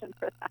permission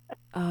for that.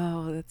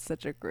 Oh, that's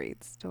such a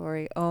great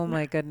story. Oh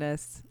my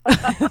goodness.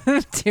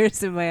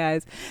 Tears in my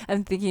eyes.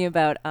 I'm thinking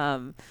about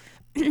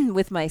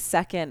with my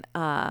second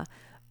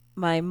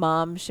my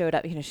mom showed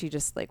up, she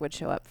just would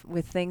show up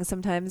with things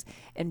sometimes,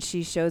 and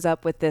she shows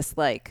up with this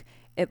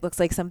it looks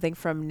like something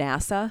from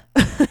NASA.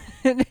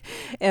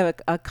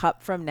 a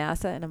cup from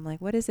NASA, and I'm like,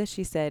 what is this?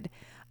 She said,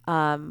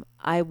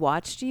 I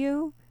watched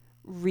you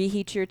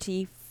reheat your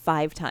tea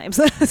 5 times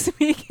last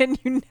week and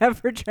you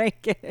never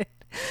drank it.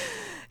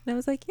 And I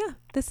was like, yeah,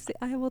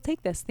 I will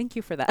take this. Thank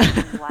you for that.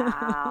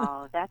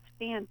 Wow, that's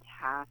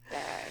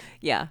fantastic.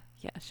 Yeah.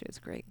 Yeah. She was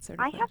great. Sort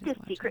of I like have just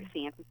this secret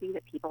watching. fantasy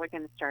that people are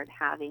going to start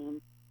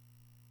having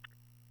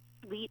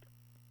sleep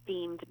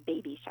themed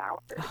baby showers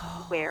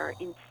where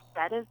Oh.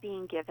 instead of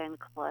being given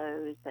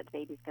clothes that the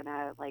baby's going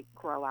to like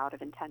grow out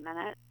of in 10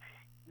 minutes,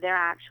 they're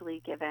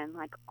actually given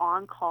like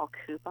on-call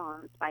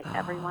coupons by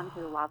everyone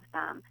who Oh. loves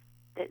them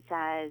that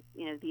says,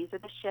 these are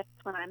the shifts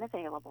when I'm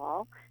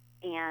available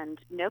and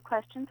no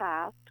questions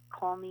asked.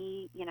 Call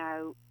me,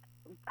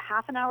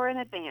 half an hour in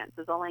advance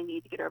is all I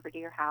need to get over to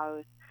your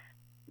house,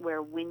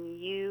 where when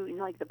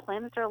like the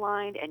planets are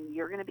aligned and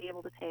you're going to be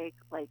able to take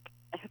like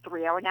a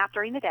 3-hour nap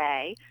during the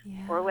day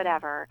or Yeah.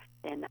 whatever,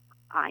 then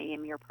I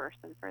am your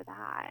person for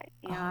that.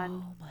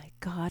 And Oh my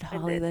God,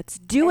 and Holly, then let's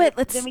do it.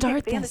 Let's then we take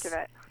start advantage of this.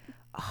 it.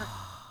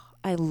 Oh,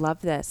 I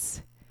love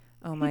this.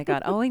 Oh my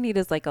God. All I need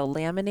is like a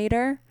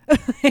laminator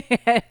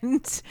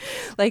and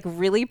like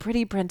really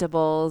pretty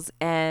printables.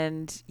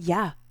 And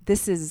yeah,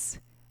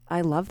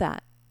 I love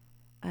that.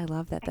 I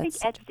love that. I think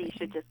That's such a Etsy great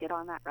should idea. just get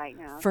on that right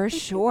now. For Please do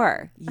that.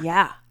 sure.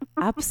 Yeah,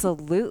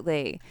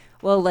 absolutely.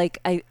 Well, like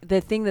the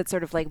thing that's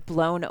sort of like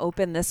blown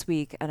open this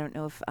week, I don't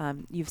know if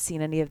you've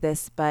seen any of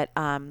this, but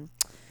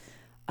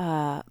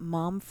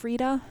Mom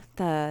Frida,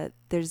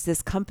 there's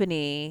this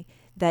company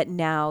that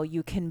now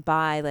you can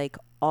buy like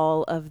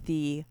all of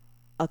the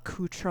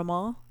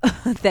accoutrement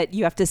that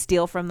you have to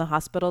steal from the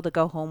hospital to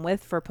go home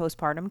with for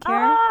postpartum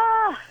care.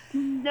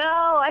 No,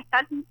 I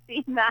hadn't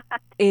seen that.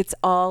 It's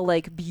all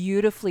like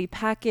beautifully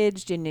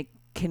packaged and it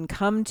can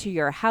come to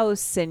your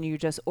house and you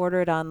just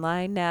order it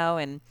online now.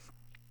 And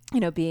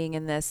being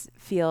in this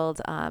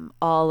field,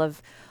 all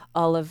of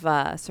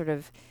sort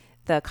of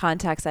the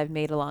contacts I've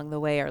made along the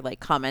way are like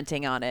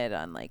commenting on it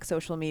on like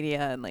social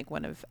media. And like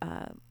one of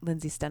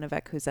Lindsay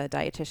Stenovec, who's a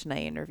dietitian I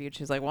interviewed,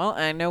 she's like, well,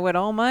 I know what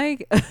all my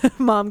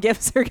mom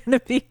gifts are going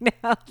to be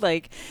now.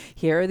 Like,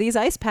 here are these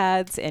ice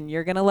pads and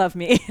you're going to love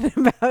me in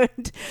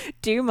about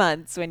 2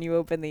 months when you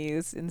open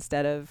these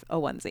instead of a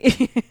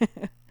onesie.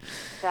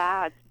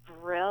 That's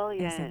Isn't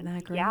brilliant.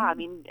 that Yeah, I great?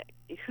 mean,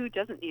 who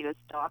doesn't need a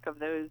stock of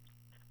those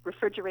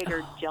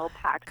refrigerator Oh gel my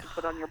packs to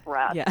put on your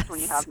God. breast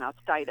when you have Yes.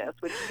 mastitis,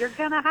 which you're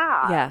gonna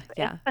Yeah, have.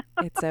 yeah.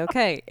 It's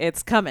okay.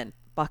 It's coming.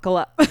 Buckle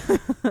up.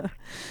 That's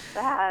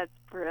I'm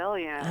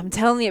brilliant.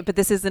 telling you, but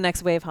this is the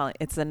next wave, Holly.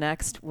 It's the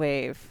next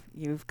wave.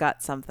 You've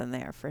got something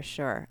there for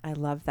sure. I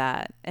love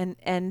that. And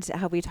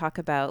how we talk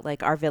about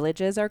like our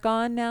villages are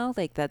gone now.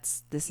 Like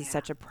this is Yeah.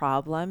 such a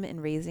problem in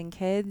raising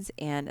kids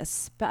and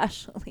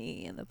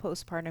especially in the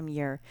postpartum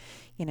year.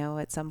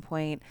 At some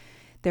point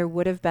there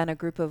would have been a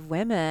group of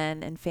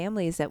women and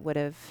families that would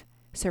have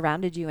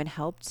surrounded you and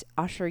helped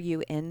usher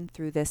you in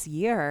through this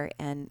year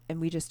and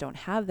we just don't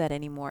have that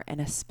anymore,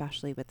 and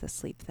especially with the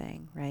sleep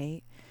thing,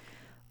 right?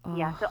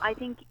 Yeah, so Oh, I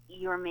think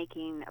you're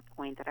making a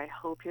point that I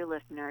hope your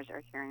listeners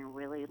are hearing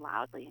really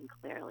loudly and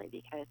clearly,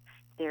 because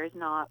there's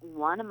not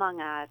one among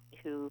us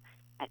who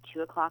at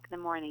 2 o'clock in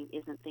the morning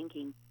isn't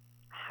thinking,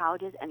 how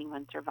does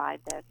anyone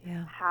survive this?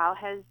 yeah. How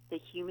has the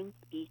human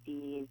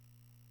species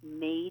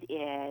made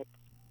it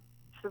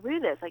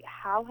through this? Like,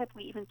 how have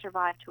we even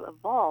survived to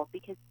evolve?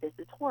 Because this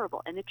is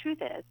horrible. And the truth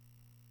is,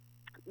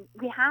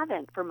 we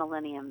haven't for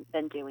millennium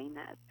been doing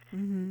this.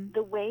 Mhm.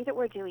 The way that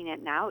we're doing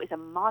it now is a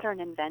modern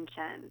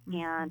invention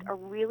and Mhm. a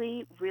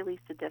really, really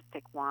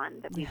sadistic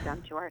one that we've Yeah.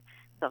 done to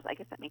ourselves. I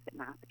guess that makes it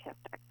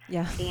masochistic.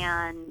 Yeah.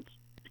 And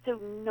so,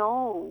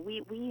 no,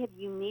 we have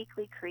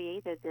uniquely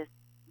created this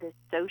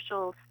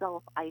social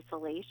self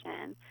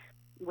isolation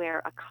where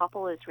a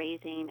couple is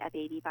raising a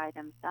baby by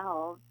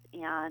themselves.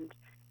 And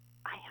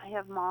I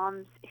have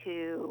moms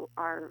who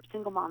are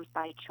single moms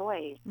by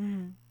choice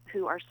Mhm.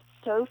 who are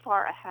so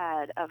far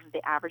ahead of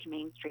the average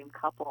mainstream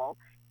couple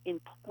in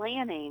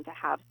planning to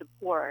have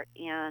support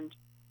and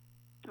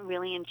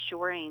really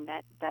ensuring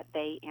that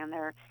they and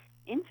their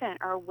infant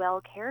are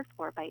well cared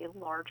for by a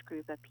large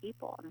group of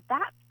people. And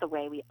that's the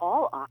way we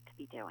all ought to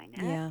be doing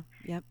it. Yeah.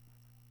 Yep.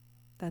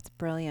 That's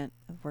brilliant.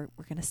 We're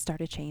going to start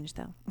a change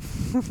though.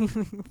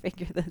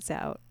 Figure this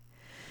out.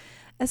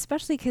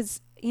 Especially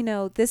cuz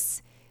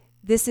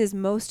this is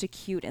most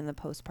acute in the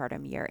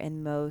postpartum year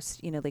and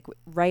most, like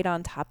right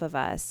on top of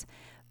us.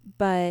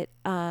 But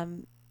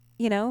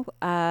you know,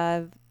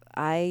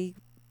 I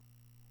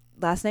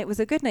last night was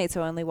a good night,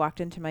 so I only walked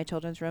into my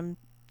children's room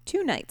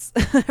 2 nights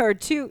or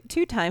two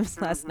times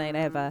last night. I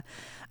have Mhm.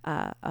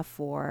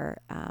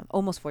 a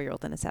almost 4 year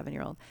old and a 7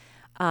 year old.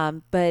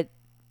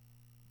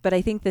 But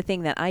I think the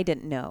thing that I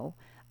didn't know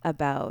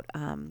about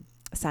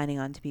signing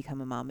on to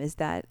become a mom is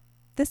that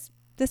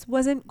this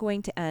wasn't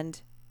going to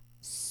end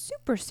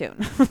super soon.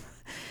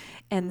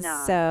 And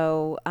No.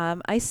 so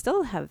I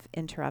still have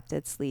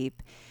interrupted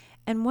sleep.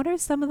 And what are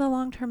some of the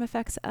long term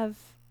effects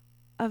of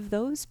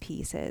those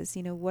pieces?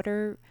 What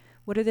are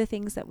the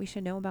things that we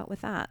should know about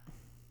with that?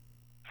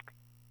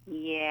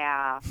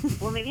 Yeah.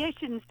 Well, maybe I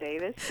shouldn't say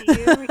this to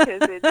you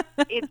because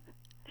it's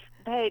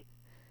but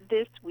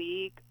this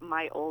week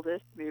my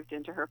oldest moved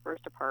into her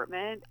first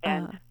apartment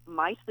and uh.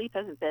 my sleep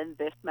hasn't been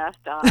this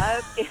messed up.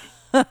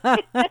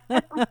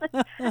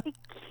 I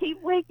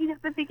keep waking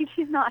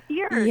not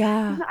here.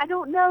 Yeah. I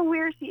don't know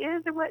where she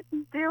is or what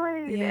she's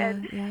doing. Yeah.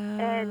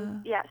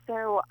 And Yeah.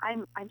 so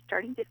I'm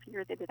starting to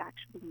fear that it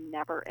actually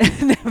never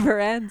ends. Never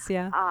ends.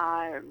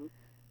 Yeah.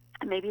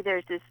 Maybe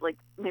there's this, like,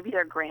 maybe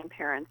their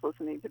grandparents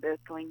listening to this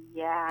going,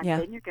 yeah, and Yeah.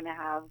 then you're going to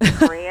have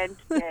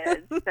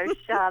grandkids, so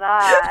shut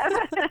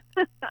up.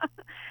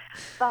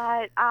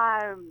 But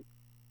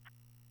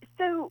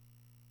so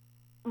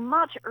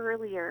much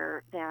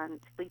earlier than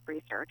sleep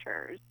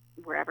researchers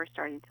were ever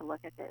starting to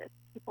look at this,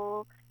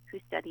 people who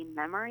study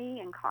memory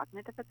and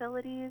cognitive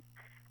abilities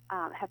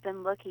have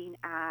been looking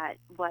at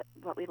what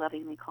we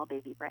lovingly call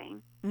baby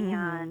brain,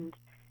 and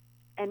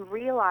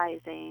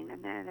realizing,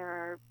 and there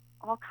are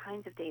all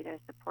kinds of data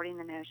supporting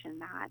the notion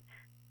that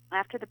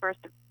after the birth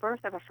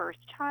of a first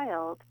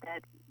child,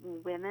 that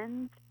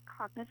women's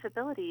cognitive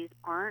abilities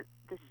aren't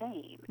the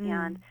same.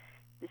 And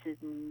this is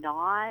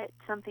not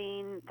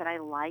something that I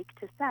like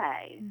to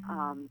say.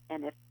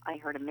 And if I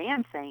heard a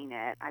man saying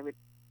it, I would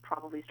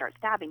probably start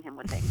stabbing him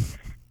with things.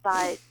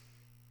 But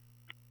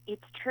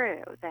it's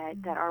true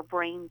that our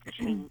brains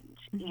change.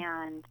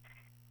 And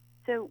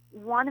so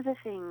one of the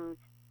things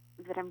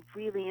that I'm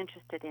really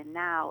interested in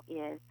now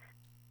is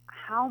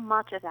how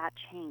much of that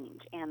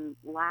change and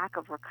lack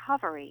of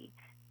recovery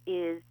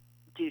is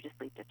due to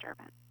sleep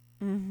disturbance.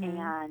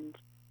 And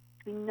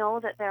we know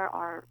that there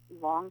are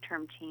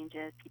long-term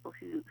changes. People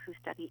who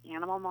study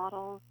animal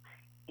models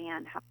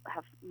and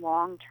have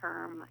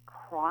long-term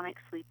chronic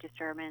sleep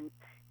disturbance,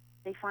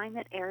 they find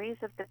that areas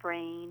of the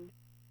brain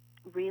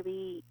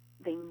really,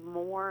 they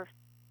morph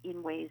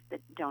in ways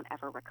that don't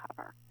ever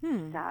recover.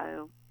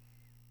 So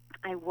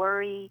I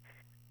worry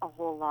a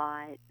whole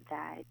lot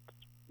that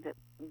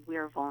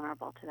we're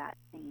vulnerable to that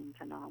same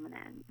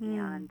phenomenon.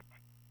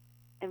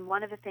 And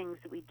one of the things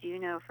that we do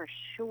know for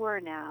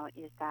sure now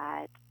is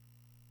that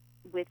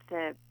with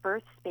the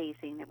birth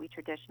spacing that we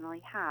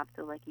traditionally have,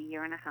 so like a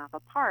year and a half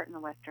apart in the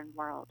Western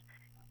world,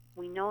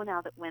 we know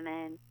now that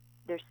women,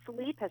 their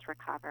sleep has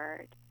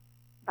recovered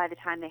by the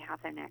time they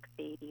have their next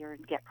baby or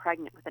get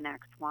pregnant with the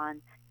next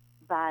one,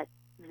 but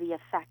the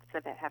effects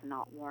of it have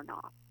not worn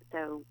off.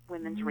 So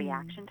women's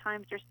reaction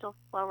times are still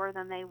slower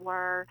than they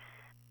were.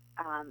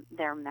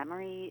 Their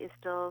memory is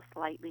still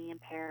slightly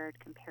impaired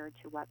compared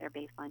to what their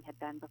baseline had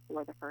been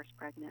before the first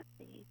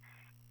pregnancy.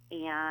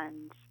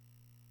 And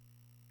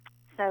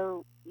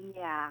so,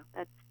 yeah,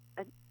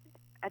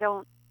 I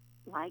don't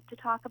like to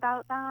talk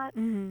about that,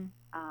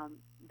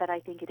 but I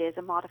think it is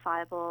a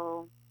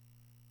modifiable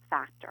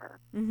factor.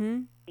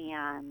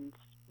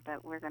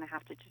 But we're going to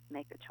have to just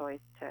make the choice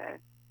to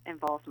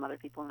involve some other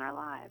people in our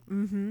lives.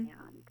 And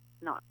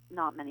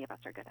not many of us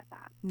are good at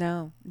that.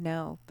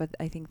 No, but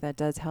I think that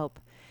does help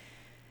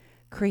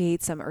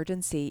create some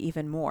urgency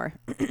even more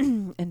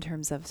in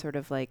terms of sort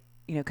of like,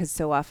 because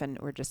so often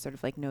we're just sort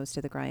of like nose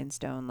to the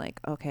grindstone, like,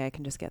 okay, I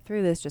can just get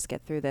through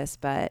this.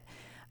 But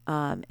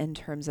in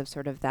terms of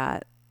sort of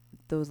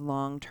those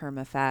long-term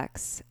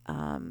effects,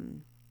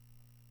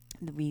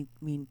 we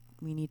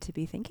need to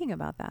be thinking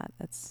about that.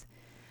 That's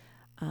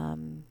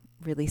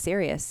really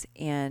serious.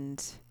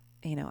 And,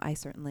 I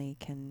certainly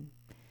can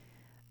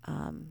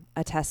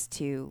attest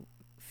to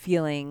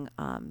feeling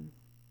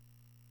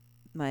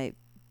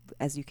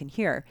as you can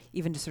hear,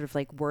 even just sort of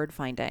like word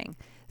finding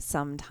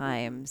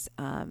sometimes.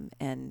 And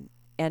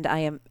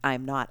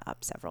I'm not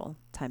up several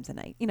times a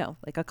night,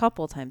 like a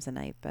couple times a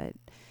night, but,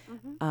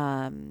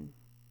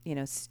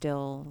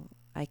 still,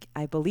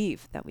 I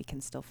believe that we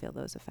can still feel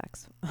those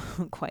effects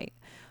quite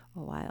a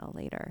while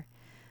later.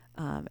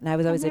 And I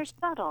was always, they're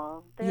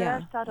subtle.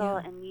 They're subtle,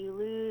 and you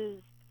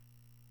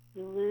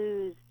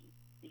lose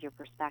your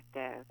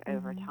perspective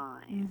over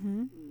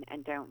time,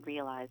 and don't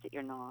realize that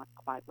you're not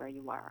quite where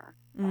you were.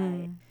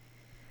 Right?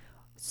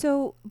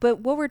 So, but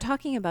what we're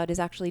talking about is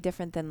actually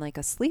different than like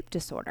a sleep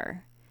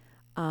disorder.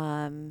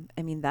 I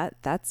mean,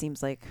 that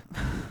seems like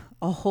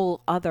a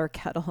whole other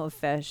kettle of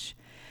fish.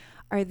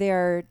 Are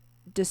there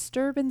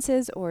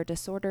disturbances or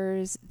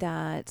disorders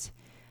that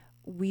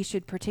we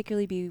should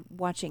particularly be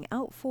watching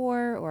out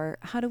for, or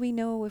how do we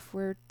know if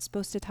we're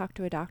supposed to talk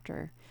to a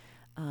doctor?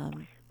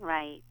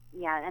 Right.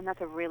 Yeah, and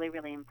that's a really,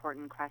 really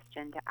important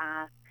question to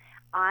ask.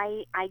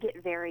 I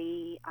get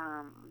very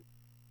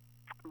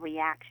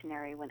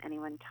reactionary when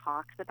anyone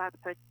talks about the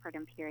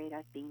postpartum period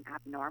as being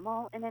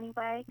abnormal in any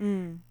way,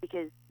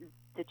 because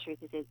the truth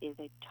is it is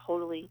a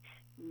totally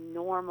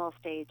normal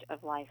stage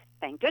of life.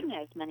 Thank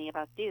goodness many of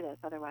us do this,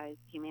 otherwise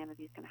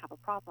humanity is going to have a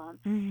problem.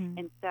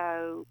 And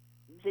so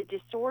the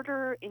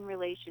disorder in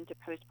relation to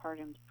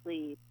postpartum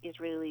sleep is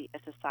really a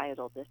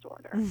societal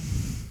disorder.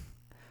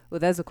 Well,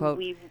 that's a quote.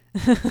 We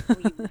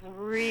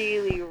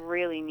really,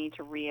 really need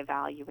to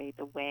reevaluate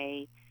the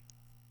way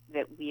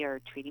that we are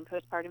treating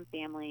postpartum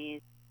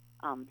families,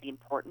 the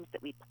importance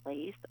that we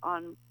place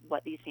on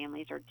what these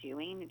families are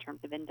doing in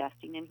terms of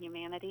investing in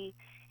humanity,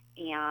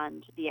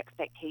 and the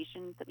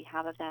expectations that we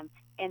have of them,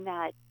 and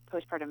that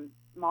postpartum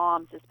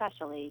moms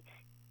especially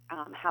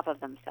have of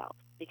themselves,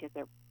 because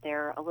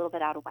they're a little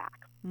bit out of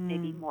whack,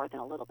 maybe more than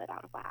a little bit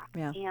out of whack.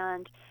 Yeah.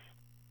 And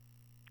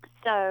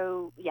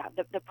So yeah,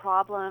 the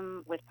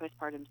problem with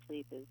postpartum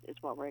sleep is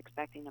what we're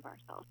expecting of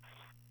ourselves.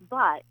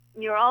 But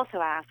you're also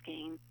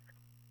asking,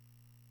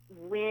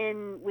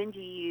 when do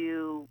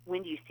you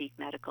seek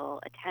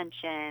medical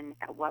attention?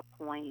 At what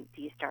point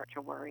do you start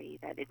to worry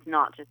that it's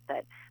not just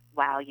that,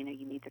 wow, you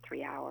need the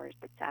 3 hours,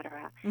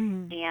 etc.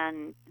 Mm-hmm.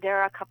 And there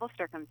are a couple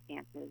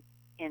circumstances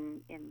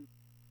in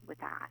with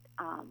that.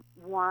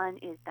 One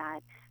is that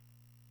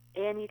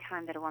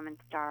anytime that a woman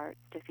starts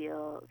to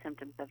feel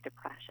symptoms of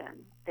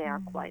depression, they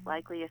are quite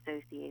likely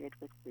associated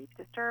with sleep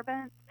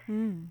disturbance,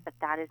 Mm-hmm. but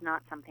that is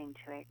not something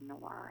to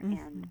ignore. Mm-hmm.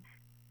 And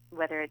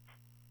whether it's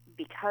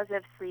because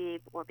of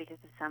sleep or because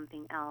of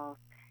something else,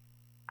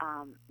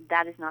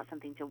 that is not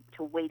something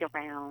to wait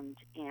around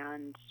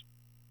and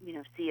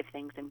see if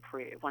things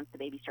improve. Once the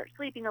baby starts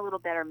sleeping a little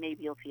better,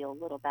 maybe you'll feel a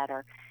little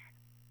better,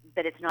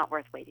 but it's not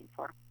worth waiting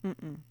for.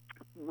 Mm-mm.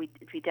 We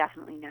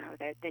definitely know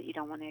that you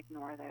don't want to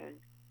ignore those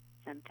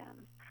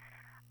symptoms.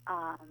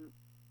 Um,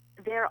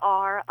 there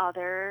are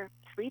other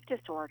sleep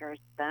disorders,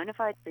 bona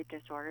fide sleep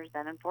disorders,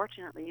 that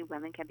unfortunately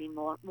women can be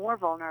more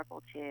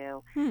vulnerable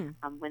to Hmm.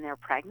 when they're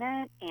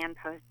pregnant and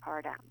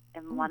postpartum.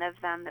 And Oh. one of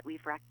them that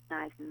we've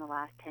recognized in the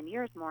last 10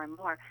 years more and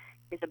more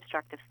is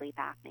obstructive sleep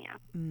apnea.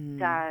 Mm.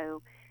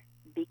 So,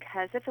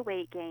 because of the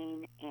weight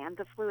gain and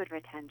the fluid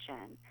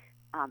retention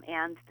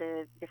and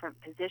the different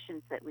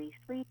positions that we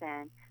sleep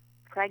in,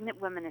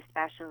 pregnant women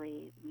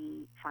especially,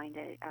 we find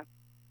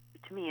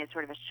to me, it's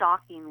sort of a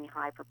shockingly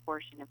high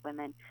proportion of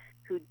women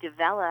who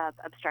develop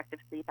obstructive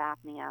sleep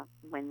apnea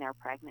when they're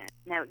pregnant.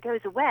 Now, it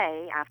goes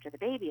away after the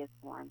baby is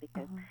born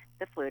because Uh-huh.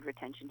 the fluid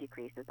retention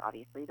decreases.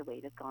 Obviously, the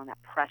weight is gone,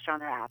 that pressure on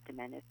their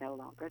abdomen is no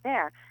longer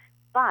there.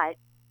 But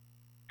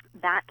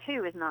that,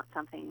 too, is not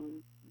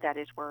something that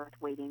is worth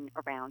waiting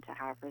around to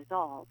have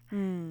resolved.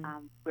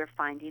 Mm. We're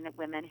finding that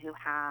women who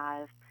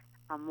have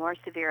more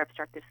severe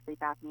obstructive sleep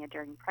apnea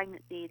during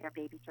pregnancy, their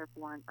babies are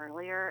born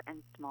earlier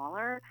and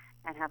smaller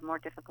and have more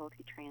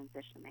difficulty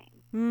transitioning.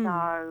 Mm.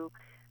 So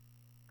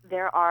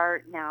there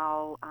are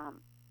now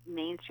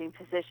mainstream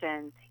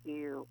physicians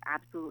who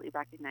absolutely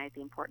recognize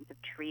the importance of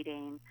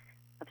treating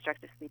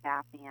obstructive sleep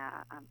apnea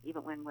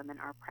even when women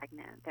are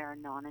pregnant. There are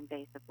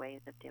non-invasive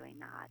ways of doing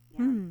that.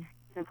 And Mm.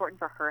 it's important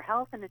for her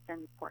health, and it's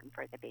important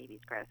for the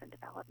baby's growth and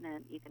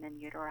development, even in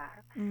utero.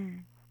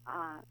 Mm.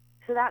 Uh,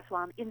 so that's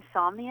one.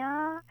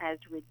 Insomnia, as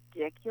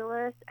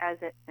ridiculous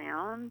as it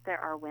sounds, there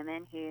are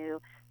women who,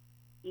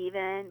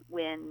 even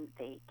when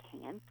they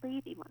can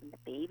sleep, even when the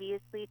baby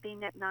is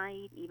sleeping at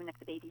night, even if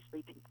the baby's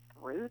sleeping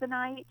through the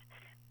night,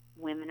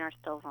 women are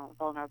still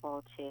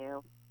vulnerable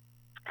to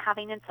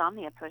having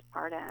insomnia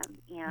postpartum.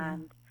 Yeah.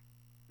 And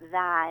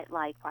that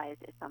likewise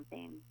is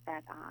something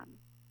that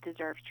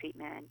deserves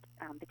treatment,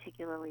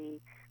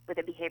 particularly with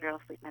a behavioral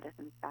sleep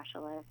medicine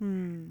specialist.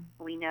 Hmm.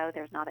 We know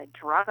there's not a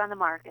drug on the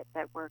market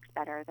that works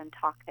better than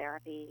talk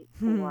therapy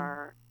Hmm.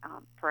 for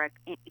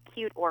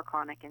acute or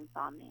chronic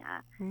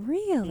insomnia. And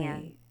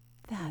Really?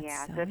 That's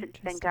yeah, so so if it's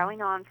been interesting.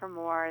 going on for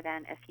more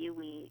than a few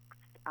weeks,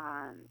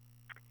 um,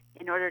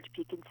 in order to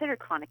be considered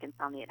chronic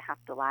insomnia, it has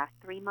to last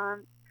 3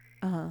 months.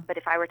 Uh-huh. But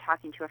if I were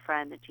talking to a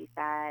friend and she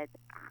said,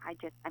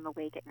 I'm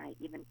awake at night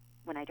even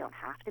when I don't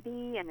have to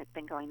be, and it's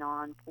been going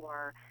on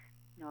for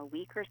a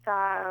week or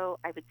so,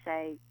 I would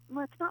say,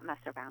 let's not mess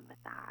around with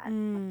that.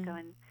 Let's go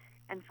Mm.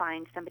 and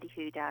find somebody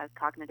who does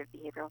cognitive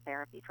behavioral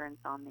therapy for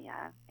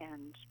insomnia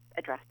and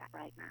address that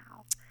right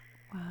now.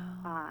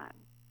 Wow.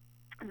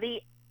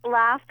 The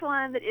last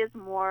one that is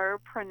more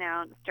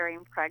pronounced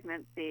during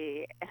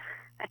pregnancy,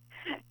 I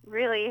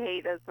really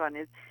hate this one,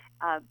 is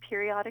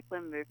periodic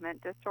limb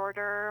movement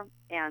disorder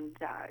and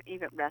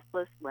even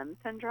restless limb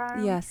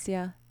syndrome. Yes,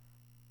 yeah.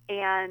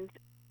 And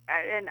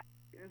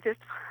this,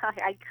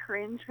 I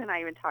cringe when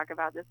I even talk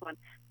about this one,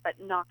 but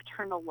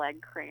nocturnal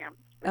leg cramps,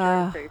 which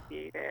are Uh,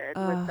 associated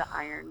with uh, the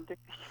iron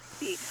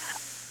deficiency.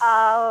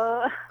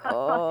 Oh,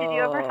 did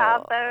you ever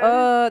have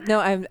those? no,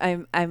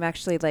 I'm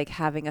actually like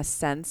having a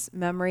sense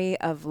memory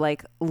of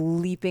like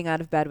leaping out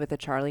of bed with a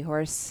Charlie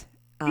horse,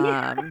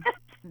 um,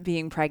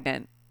 being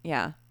pregnant.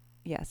 Yeah.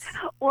 Yes.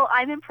 Well,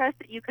 I'm impressed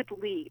that you could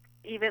leap,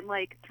 even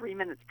like 3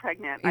 minutes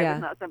pregnant. I was Yeah.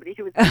 not somebody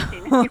who was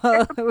leaping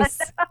anywhere, It but was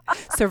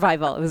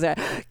survival. It was a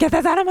get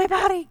this out of my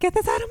body. Get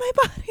this out of my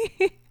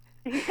body.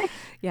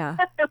 Yeah.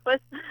 it was.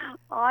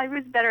 Oh, I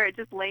was better at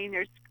just laying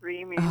there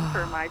screaming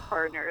for my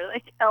partner,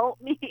 like,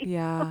 help me.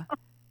 Yeah.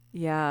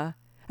 Yeah.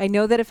 I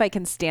know that if I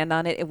can stand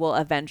on it, it will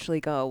eventually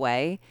go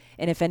away.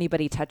 And if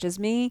anybody touches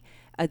me,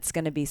 it's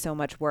going to be so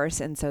much worse.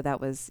 And so that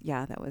was,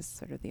 yeah, that was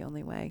sort of the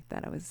only way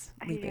that I was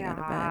leaping out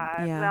of bed.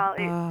 Yeah, Yeah. well,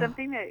 it's Oh.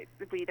 something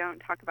that we don't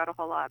talk about a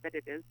whole lot, but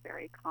it is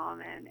very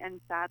common.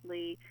 And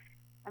sadly,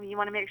 I mean, you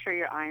want to make sure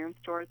your iron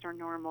stores are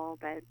normal,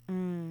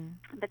 Mm.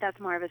 but that's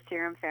more of a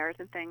serum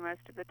ferritin thing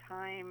most of the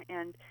time.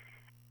 And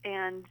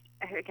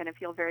again, I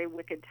feel very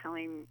wicked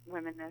telling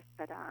women this,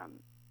 but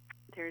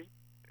there's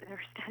there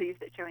are studies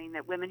that showing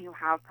that women who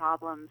have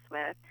problems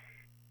with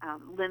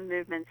limb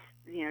movements,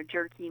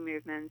 jerky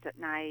movements at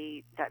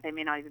night that they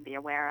may not even be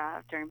aware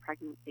of during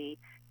pregnancy,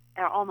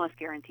 are almost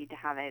guaranteed to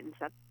have it in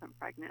subsequent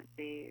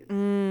pregnancies.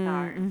 Mm.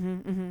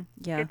 So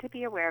Yeah. good to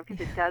be aware of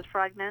because it does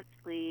fragment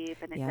sleep,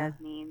 and it Yeah. does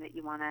mean that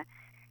you want to,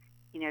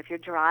 if you're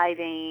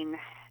driving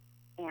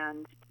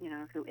and,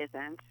 who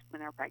isn't when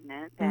they're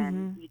pregnant,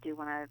 then you do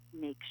want to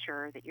make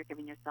sure that you're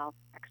giving yourself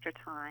extra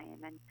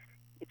time. And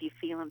if you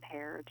feel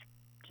impaired,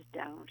 just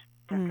don't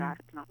drive.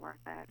 It's not worth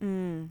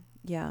it.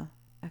 Yeah.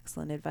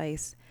 Excellent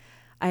advice.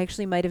 I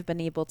actually might have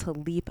been able to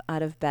leap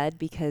out of bed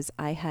because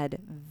I had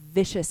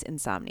vicious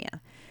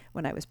insomnia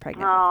when I was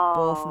pregnant with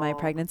both my Oh.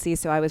 pregnancies.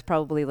 So I was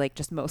probably like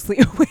just mostly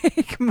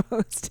awake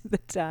most of the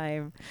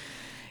time.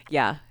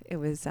 Yeah, it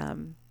was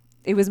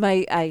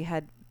I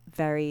had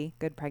very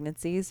good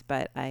pregnancies,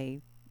 but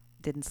I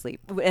didn't sleep.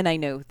 And I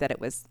know that it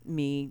was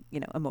me,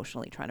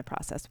 emotionally trying to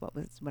process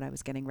what I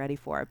was getting ready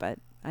for, but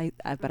I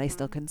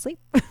still Mhm. couldn't sleep.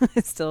 I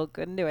still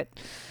couldn't do it.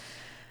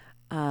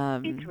 It's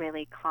Um,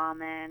 really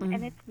common,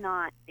 and mm,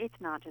 it's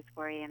not just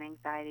worry and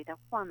anxiety. The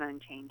hormone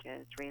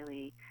changes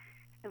really.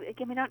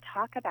 Again, we don't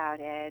talk about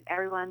it.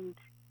 Everyone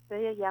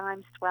say, yeah,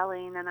 I'm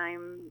swelling and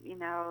I'm,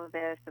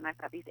 this, and I've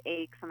got these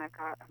aches, and I've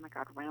got, oh my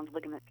God, round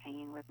ligament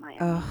pain with my ME.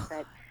 oh,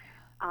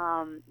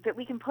 But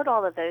we can put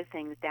all of those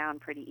things down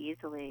pretty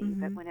easily.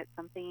 But mm-hmm, when it's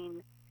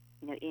something,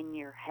 in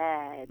your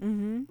head,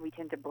 mm-hmm. we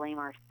tend to blame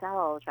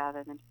ourselves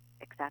rather than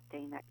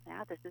accepting that,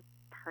 yeah, this is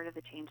part of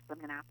the change that I'm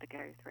going to have to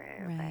go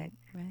through. Right,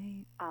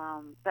 right.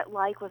 But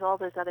like with all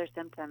those other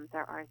symptoms,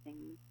 there are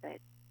things that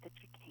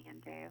you can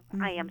do.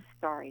 I Mm-hmm. am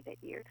sorry that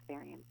you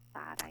experienced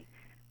that.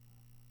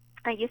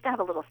 I used to have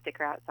a little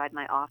sticker outside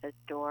my office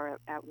door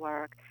at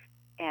work,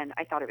 and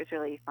I thought it was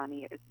really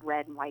funny. It was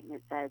red and white, and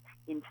it said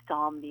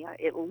 "Insomnia."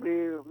 It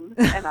looms,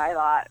 and I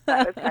thought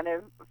that was kind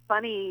of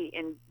funny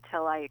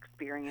until I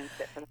experienced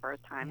it for the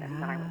first time, and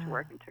then I went to Yeah.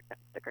 work and took that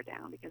sticker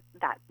down because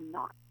that's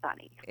not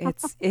funny.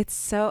 It's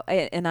so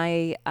and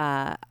I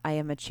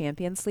am a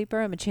champion sleeper.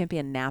 I'm a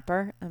champion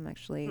napper. I'm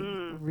actually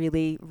Mm.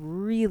 really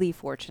really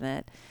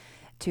fortunate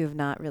to have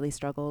not really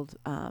struggled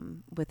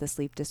with a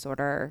sleep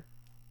disorder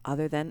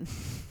other than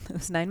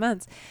those 9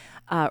 months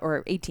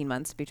or 18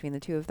 months between the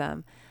two of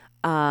them.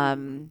 Mhm.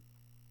 Um,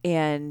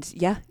 and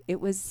yeah,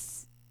 it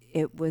was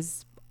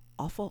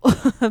awful,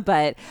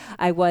 but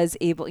I was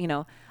able,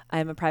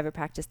 I'm a private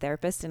practice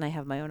therapist and I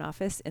have my own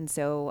office. And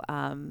so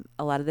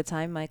a lot of the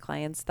time my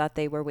clients thought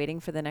they were waiting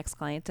for the next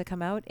client to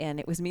come out and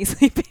it was me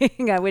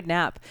sleeping. I would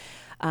nap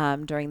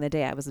during the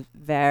day. I was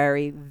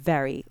very,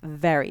 very,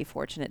 very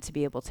fortunate to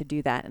be able to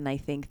do that. And I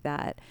think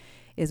that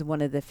is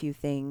one of the few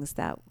things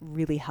that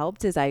really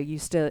helped is I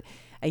used to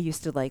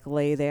like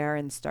lay there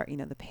and start,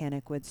 the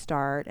panic would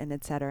start and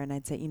et cetera. And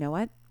I'd say, you know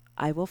what?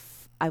 I will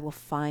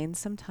find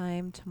some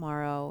time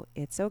tomorrow.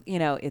 It's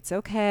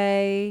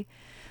okay.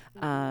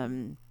 Mhm.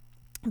 Um,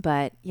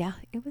 but yeah,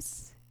 it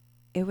was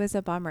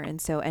a bummer.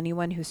 And so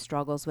anyone who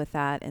struggles with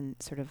that and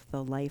sort of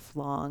the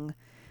lifelong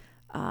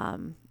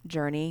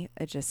journey,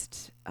 it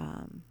just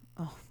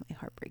oh, my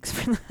heart breaks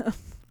for them.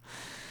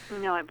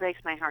 No, it breaks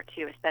my heart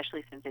too,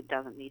 especially since it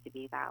doesn't need to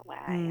be that way.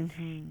 And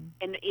Mhm.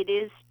 and it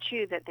is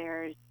true that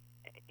there's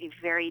a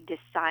very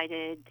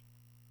decided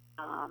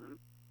um,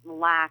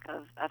 lack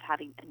of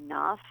having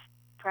enough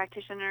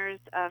practitioners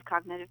of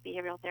cognitive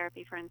behavioral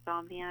therapy for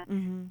insomnia.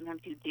 Mhm.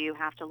 Sometimes you do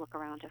have to look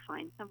around to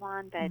find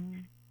someone, but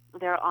Mhm.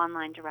 there are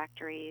online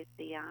directories.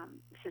 The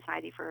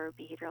Society for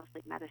Behavioral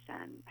Sleep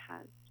Medicine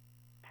has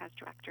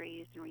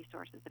directories and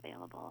resources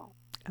available.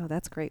 Oh,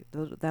 that's great.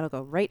 That'll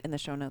go right in the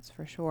show notes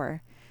for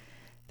sure.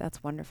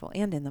 That's wonderful,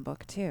 and in the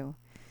book too.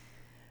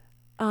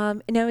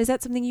 Now, is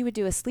that something you would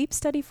do a sleep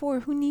study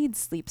for? Who needs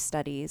sleep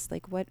studies?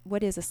 Like,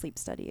 what is a sleep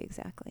study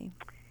exactly?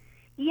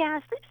 Yeah,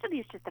 sleep study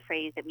is just a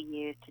phrase that we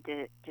use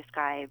to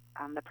describe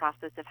the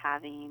process of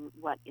having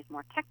what is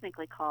more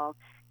technically called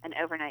an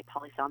overnight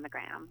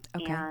polysomnogram.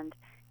 Okay. And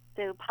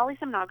so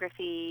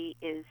polysomnography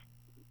is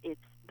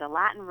it's the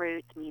Latin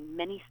root to mean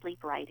many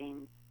sleep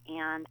writings,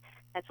 and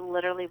that's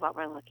literally what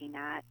we're looking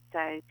at.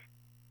 So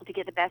to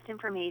get the best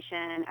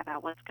information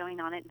about what's going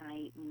on at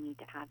night, we need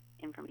to have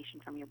information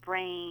from your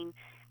brain,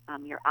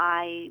 your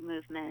eye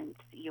movements,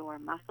 your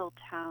muscle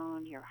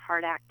tone, your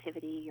heart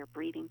activity, your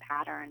breathing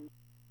patterns,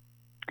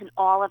 and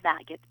all of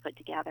that gets put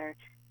together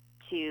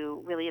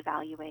to really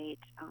evaluate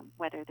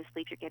whether the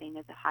sleep you're getting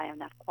is a high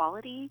enough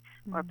quality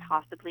or Mm.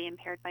 possibly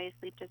impaired by a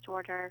sleep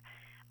disorder.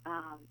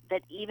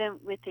 But even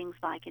with things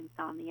like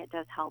insomnia, it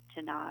does help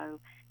to know,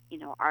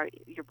 are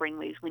your brain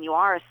waves when you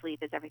are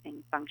asleep? Is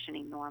everything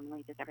functioning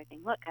normally? Does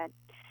everything look good?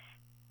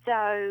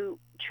 So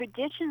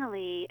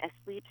traditionally, a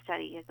sleep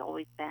study has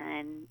always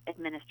been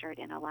administered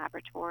in a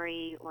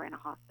laboratory or in a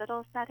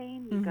hospital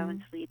setting. You go and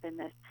Mhm. sleep in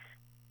this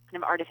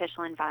kind of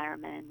artificial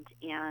environment,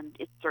 and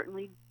it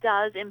certainly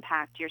does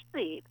impact your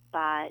sleep,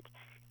 but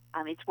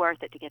it's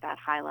worth it to get that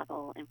high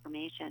level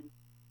information.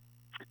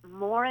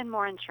 More and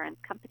more insurance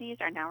companies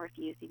are now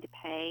refusing to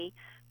pay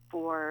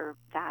for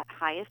that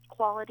highest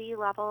quality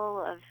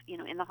level of,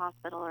 in the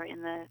hospital or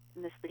in the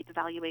sleep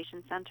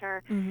evaluation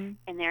center, Mhm.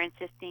 and they're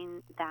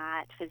insisting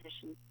that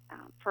physicians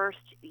first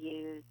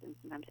use and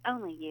sometimes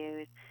only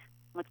use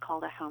what's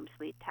called a home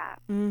sleep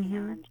test.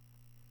 Mhm. And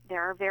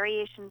there are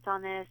variations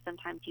on this.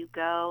 Sometimes you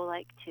go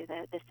like to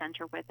the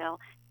center where they'll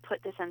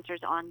put the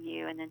sensors on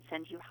you and then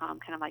send you home,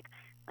 kind of like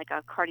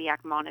a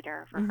cardiac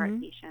monitor for heart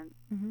patients.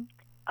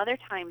 Other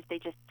times they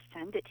just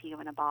send it to you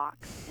in a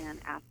box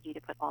and ask you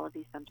to put all of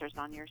these sensors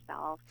on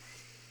yourself.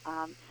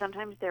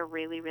 Sometimes they're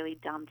really, really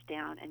dumbed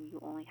down and you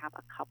only have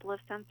a couple of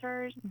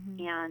sensors.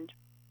 And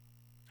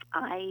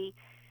I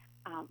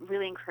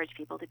really encourage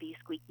people to be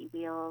squeaky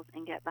wheels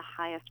and get the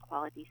highest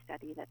quality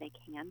study that they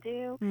can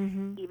do,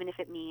 even if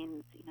it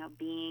means,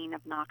 being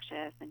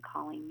obnoxious and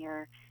calling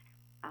your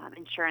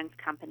insurance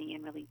company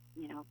and really,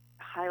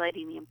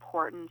 highlighting the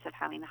importance of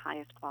having the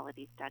highest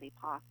quality study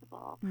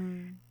possible.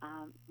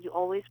 You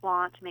always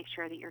want to make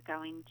sure that you're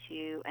going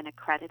to an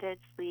accredited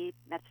sleep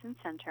medicine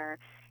center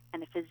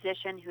and a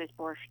physician who is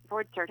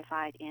board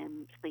certified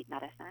in sleep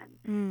medicine.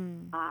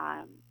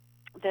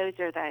 Those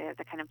are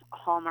the kind of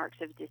hallmarks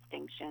of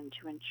distinction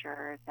to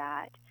ensure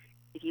that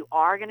if you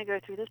are going to go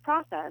through this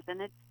process,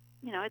 and it's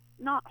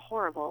not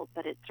horrible,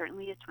 but it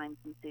certainly is time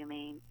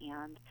consuming,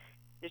 and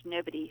there's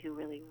nobody who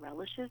really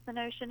relishes the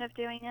notion of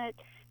doing it.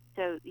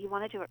 So you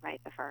want to do it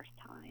right the first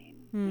time.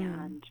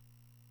 And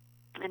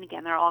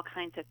again, there are all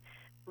kinds of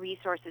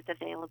resources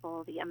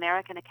available. The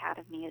American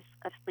Academy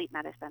of Sleep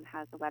Medicine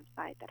has a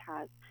website that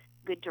has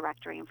good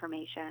directory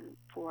information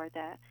for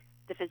the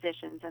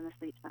physicians and the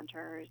sleep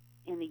centers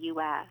in the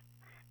U.S.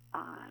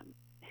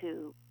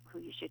 Who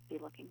you should be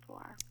looking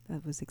for.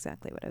 That was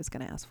exactly what I was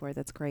going to ask for.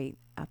 That's great.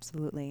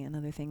 Absolutely.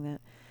 Another thing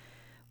that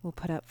we'll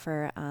put up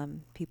for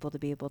people to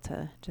be able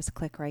to just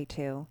click right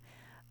to.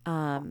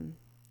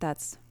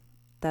 That's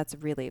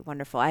really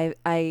wonderful.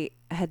 I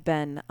had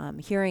been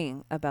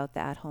hearing about the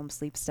at-home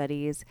sleep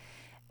studies,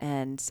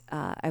 and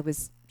I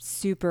was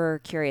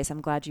super curious.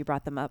 I'm glad you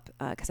brought them up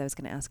because I was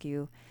going to ask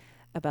you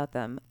about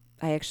them.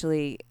 I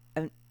actually,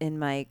 in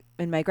my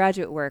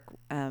graduate work,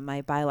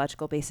 my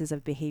biological basis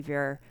of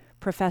behavior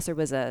professor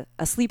was a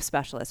sleep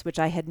specialist, which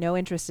I had no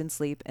interest in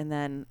sleep. And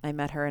then I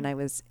met her and I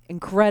was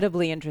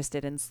incredibly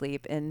interested in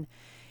sleep and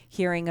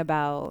hearing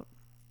about,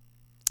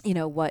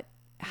 what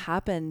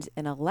happened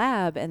in a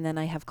lab. And then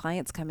I have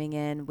clients coming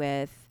in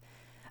with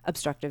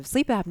obstructive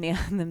sleep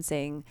apnea and them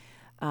saying,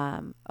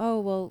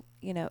 or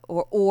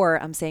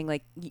I'm saying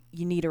like,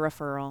 you need a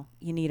referral,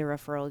 you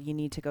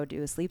need to go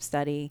do a sleep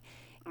study.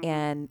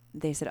 And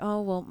they said,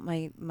 oh, well,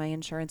 my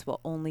insurance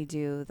will only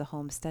do the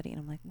home study. And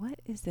I'm like,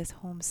 what is this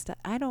home study?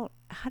 How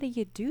do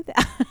you do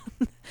that?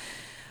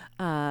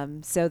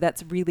 So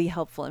that's really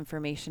helpful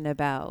information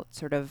about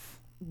sort of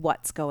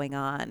what's going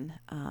on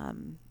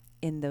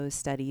in those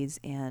studies.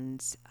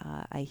 And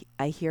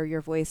I hear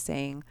your voice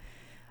saying,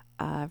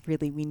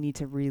 really, we need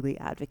to really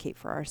advocate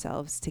for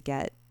ourselves to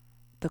get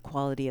the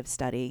quality of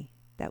study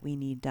that we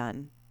need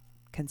done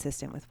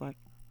consistent with what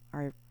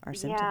our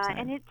symptoms are.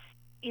 Yeah, and it's,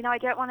 I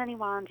don't want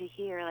anyone to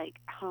hear like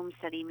home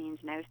study means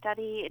no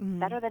study. It's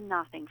better than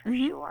nothing for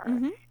sure.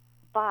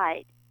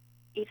 But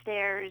if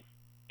there's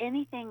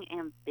anything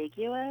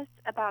ambiguous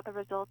about the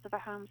results of a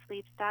home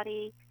sleep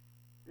study,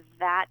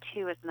 that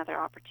too is another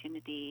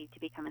opportunity to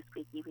become a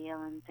squeaky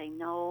wheel and say,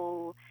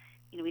 no,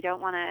 we don't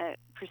want to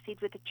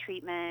proceed with the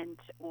treatment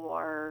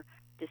or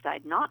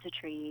decide not to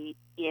treat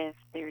if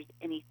there's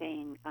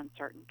anything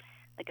uncertain.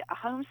 Like a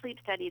home sleep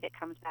study that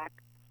comes back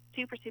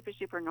super, super,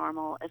 super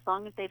normal, as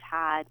long as they've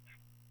had,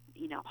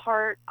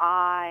 heart,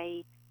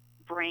 eye,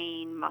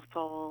 brain,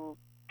 muscle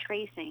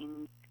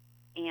tracing,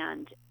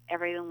 and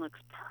everything looks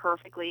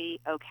perfectly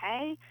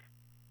okay,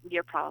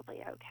 you're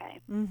probably okay.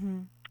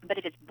 But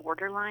if it's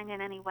borderline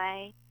in any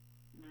way,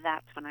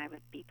 that's when I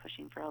would be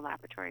pushing for a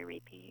laboratory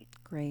repeat.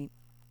 Great.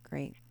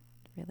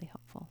 Really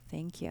helpful.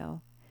 Thank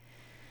you.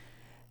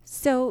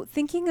 So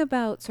thinking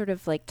about sort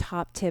of like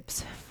top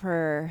tips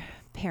for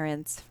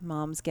parents,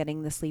 moms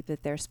getting the sleep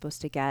that they're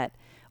supposed to get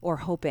or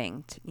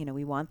hoping,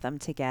 we want them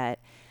to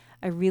get.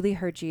 I really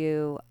heard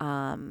you,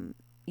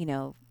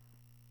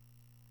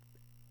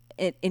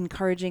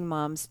 encouraging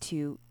moms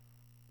to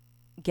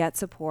get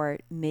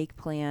support, make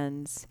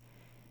plans,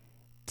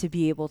 to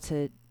be able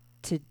to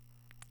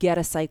get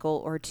a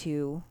cycle or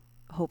two,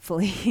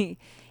 hopefully,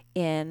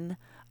 in.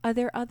 Are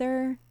there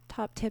other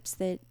top tips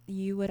that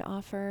you would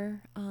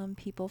offer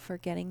people for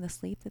getting the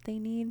sleep that they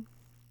need?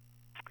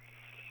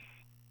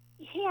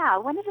 Yeah,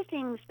 one of the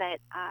things that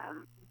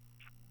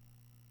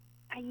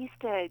I used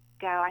to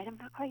go, I'm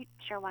not quite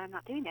sure why I'm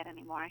not doing that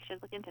anymore. I should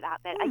look into that.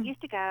 But I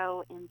used to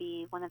go and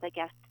be one of the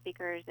guest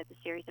speakers at the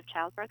series of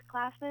childbirth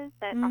classes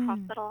that our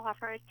hospital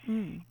offered.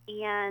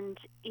 And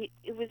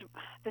it was,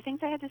 the things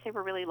I had to say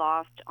were really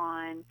lost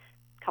on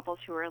couples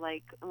who are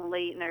like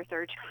late in their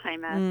third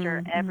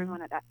trimester.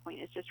 Everyone at that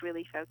point is just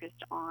really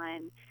focused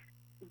on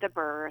the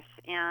birth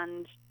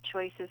and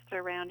choices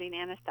surrounding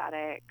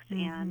anesthetics,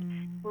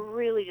 and we're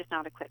really just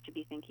not equipped to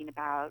be thinking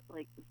about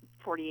like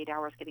 48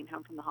 hours getting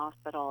home from the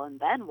hospital and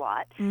then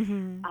what.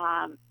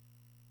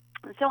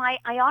 So I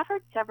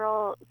offered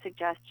several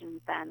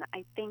suggestions then.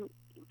 I think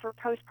for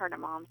postpartum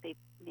moms, they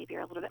maybe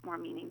are a little bit more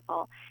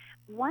meaningful.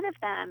 One of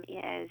them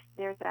is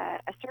there's a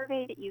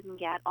survey that you can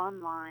get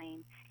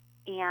online,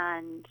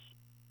 and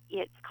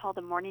it's called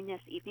the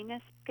morningness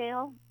eveningness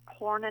scale.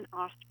 Horn and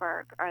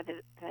Ostberg are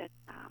the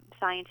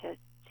scientists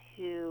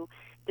who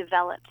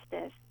developed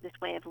this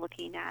way of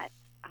looking at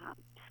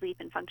sleep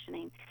and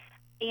functioning.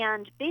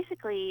 And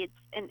basically,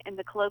 and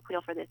the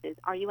colloquial for this is,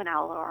 are you an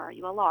owl or are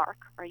you a lark?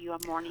 Are you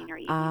a morning or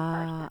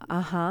evening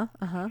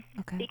person?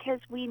 Okay.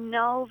 Because we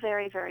know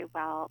very, very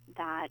well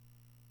that,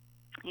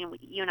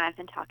 you and I have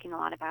been talking a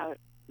lot about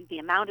the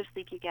amount of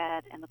sleep you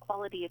get and the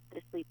quality of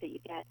the sleep that you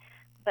get.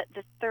 But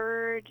the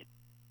third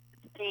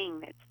thing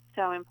that's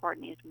so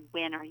important is,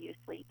 when are you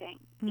sleeping?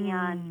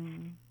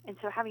 And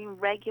so having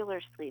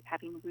regular sleep,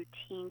 having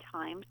routine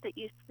times that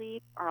you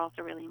sleep are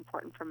also really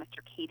important from a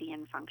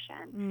circadian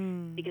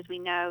function, because we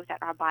know that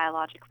our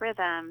biologic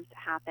rhythms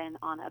happen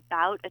on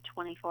about a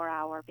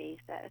 24-hour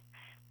basis.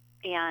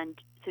 And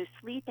so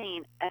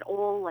sleeping at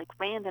all like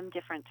random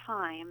different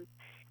times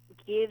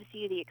gives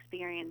you the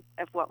experience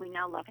of what we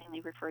now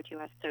lovingly refer to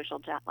as social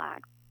jet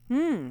lag.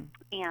 And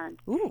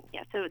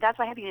yeah, so that's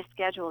why having a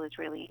schedule is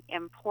really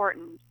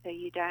important, so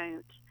you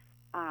don't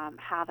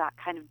have that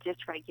kind of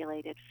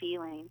dysregulated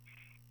feeling.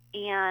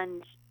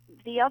 And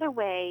the other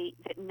way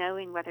that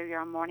knowing whether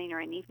you're a morning or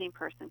an evening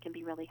person can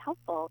be really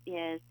helpful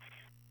is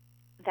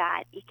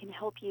that it can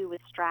help you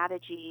with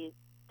strategies.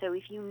 So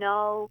if you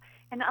know,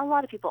 and a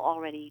lot of people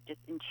already just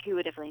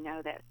intuitively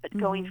know this, but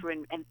going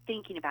through and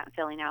thinking about and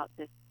filling out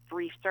this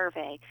brief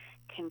survey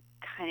can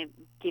kind of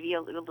give you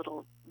a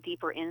little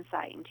deeper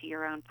insight into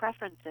your own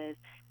preferences.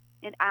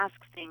 It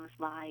asks things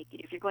like,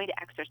 if you're going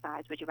to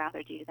exercise, would you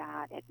rather do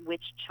that at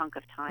which chunk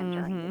of time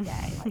during the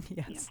day, like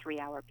Yes.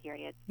 3-hour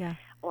periods? Yeah.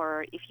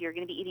 Or if you're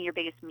going to be eating your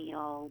biggest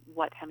meal,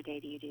 what time of day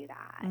do you do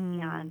that?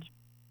 And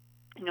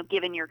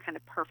given your kind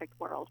of perfect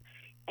world.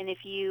 And if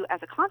you,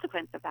 as a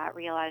consequence of that,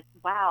 realize,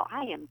 wow,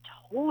 I am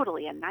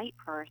totally a night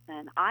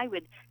person, I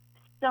would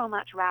so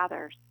much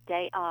rather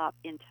stay up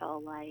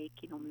until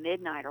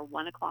midnight or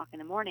 1 o'clock in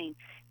the morning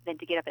than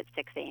to get up at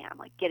 6 a.m.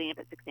 Like, getting up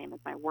at 6 a.m. is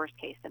my worst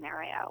case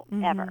scenario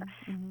ever.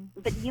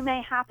 But you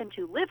may happen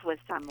to live with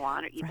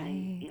someone, or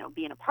even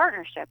be in a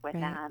partnership with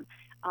them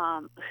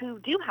who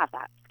do have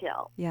that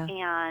skill. Yeah.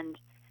 And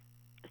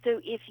so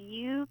if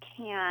you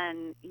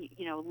can,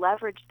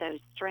 leverage those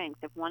strengths,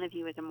 if one of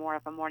you is more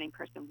of a morning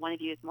person, one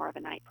of you is more of a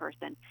night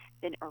person,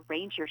 then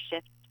arrange your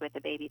shifts with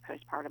the baby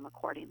postpartum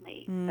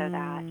accordingly, so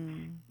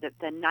that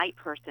the night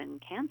person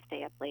can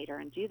stay up later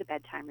and do the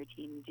bedtime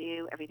routine and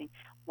do everything,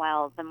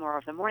 while the more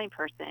of the morning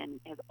person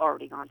has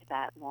already gone to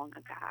bed long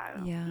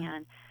ago. Yeah.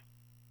 And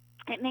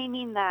it may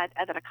mean that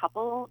a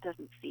couple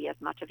doesn't see as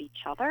much of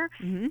each other,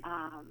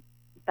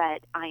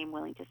 but I am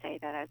willing to say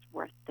that it's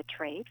worth the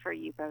trade for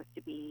you both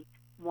to be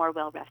more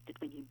well-rested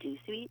when you do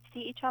see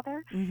each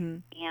other.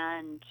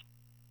 And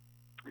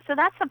so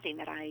that's something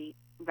that I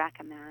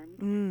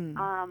recommend.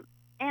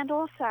 And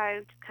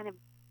also, kind of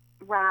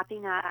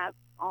wrapping up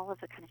all of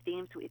the kind of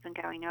themes we've been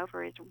going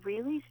over, is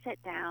really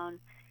sit down,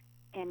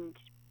 and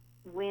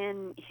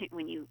when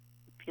you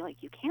feel like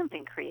you can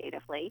think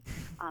creatively,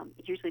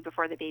 usually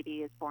before the baby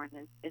is born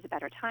is a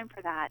better time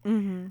for that.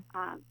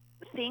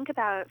 Think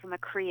about, from a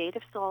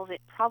creative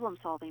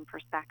problem-solving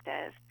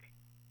perspective,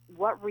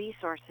 what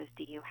resources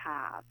do you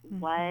have?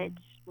 What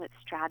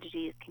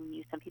strategies can you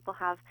use? Some people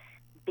have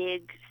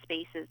big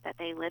spaces that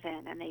they live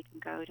in, and they can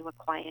go to a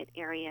quiet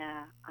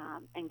area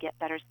and get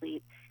better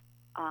sleep.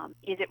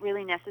 Is it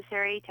really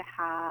necessary to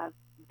have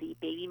the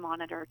baby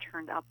monitor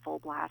turned up full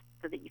blast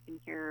so that you can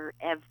hear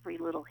every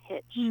little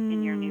hitch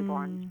in your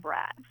newborn's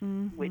breath,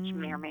 which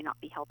may or may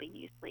not be helping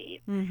you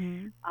sleep?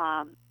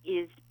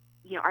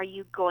 Are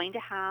you going to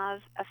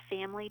have a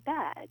family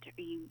bed?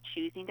 Are you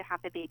choosing to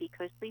have the baby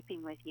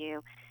co-sleeping with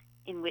you?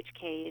 In which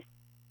case,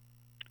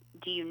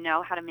 do you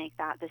know how to make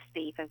that the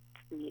safest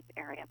sleep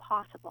area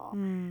possible?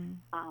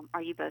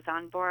 Are you both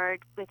on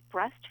board with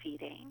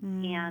breastfeeding?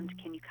 And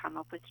can you come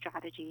up with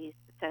strategies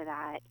so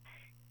that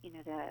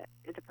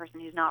the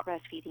person who's not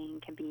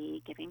breastfeeding can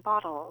be giving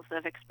bottles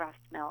of expressed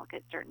milk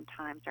at certain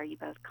times? Are you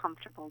both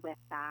comfortable with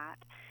that?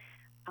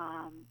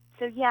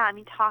 So yeah,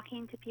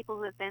 talking to people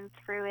who have been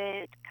through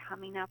it,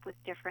 coming up with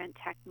different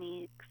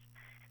techniques,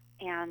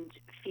 and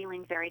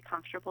feeling very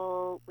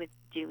comfortable with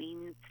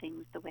doing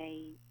things the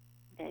way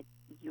that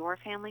your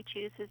family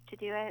chooses to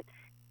do it,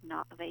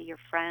 not the way your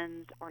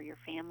friends or your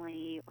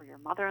family or your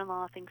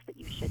mother-in-law thinks that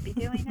you should be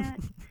doing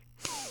it.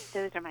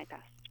 Those are my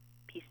best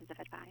pieces of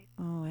advice.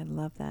 Oh, I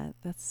love that.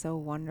 That's so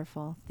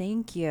wonderful.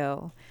 Thank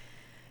you.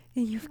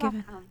 You've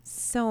given welcome.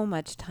 so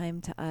much time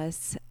to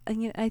us.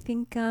 And I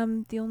think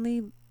the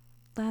only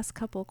last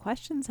couple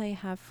questions I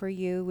have for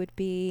you would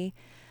be,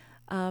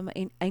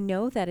 I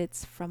know that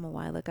it's from a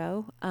while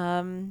ago,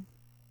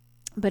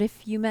 but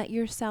if you met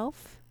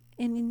yourself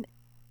in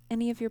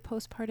any of your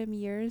postpartum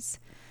years,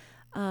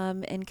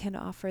 and can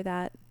offer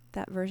that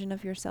version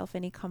of yourself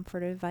any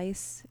comfort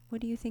advice, what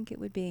do you think it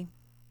would be?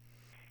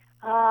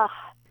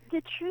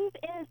 The truth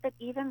is that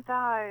even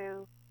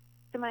though,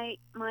 so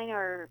mine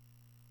are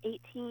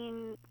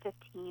 18,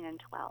 15, and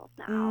 12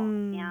 now,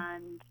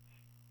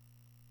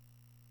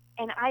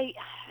 and I,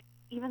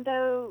 even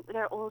though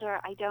they're older,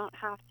 I don't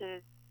have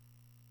to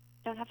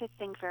don't have to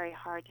think very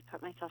hard to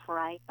put myself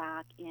right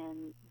back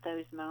in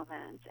those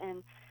moments.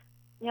 And,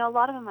 a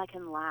lot of them I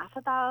can laugh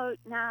about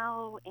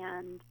now,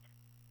 and,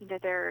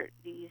 they're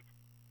these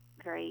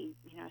very,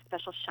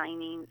 special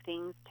shining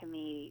things to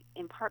me,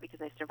 in part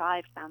because I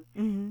survived them.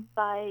 Mm-hmm.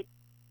 But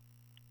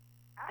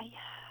I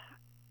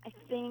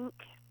think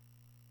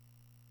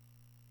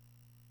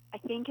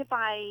if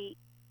I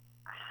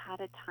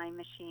had a time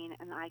machine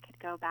and I could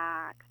go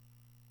back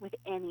with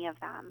any of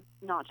them,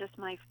 not just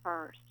my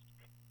first,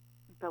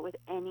 but with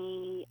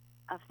any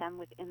of them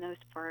within those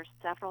first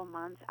several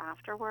months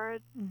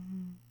afterwards,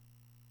 Mm-hmm.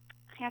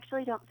 I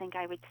actually don't think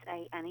I would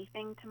say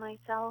anything to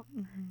myself,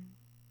 Mm-hmm.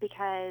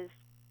 because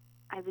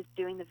I was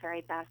doing the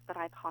very best that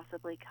I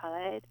possibly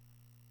could.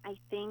 I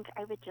think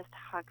I would just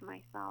hug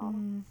myself,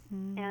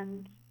 Mm-hmm.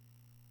 and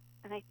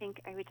I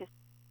think I would just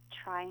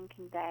try and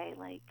convey,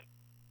 like,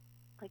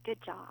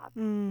 good job.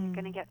 You're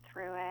going to get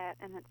through it,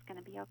 and it's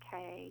going to be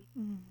okay.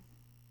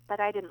 But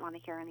I didn't want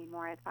to hear any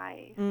more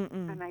advice,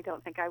 and I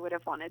don't think I would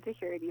have wanted to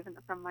hear it even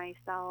from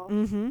myself.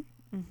 Mm-hmm.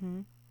 Mm-hmm.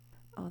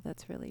 Oh,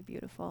 that's really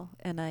beautiful.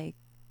 And I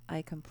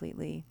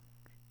completely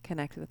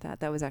connect with that.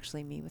 That was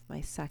actually me with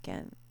my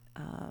second,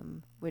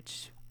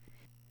 which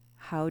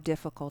how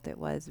difficult it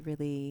was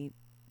really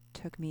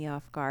took me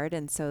off guard.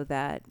 And so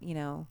that,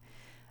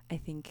 I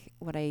think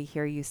what I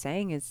hear you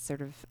saying is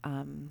sort of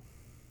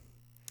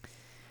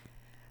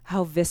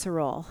how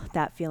visceral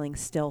that feeling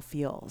still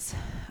feels,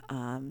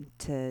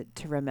 to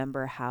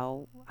remember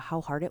how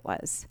hard it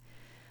was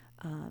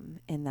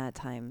in that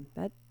time.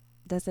 That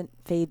doesn't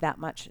fade that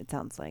much, it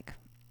sounds like.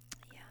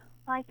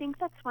 Well, I think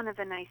that's one of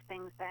the nice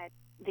things that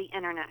the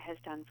internet has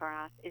done for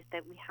us, is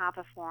that we have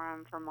a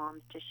forum for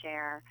moms to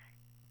share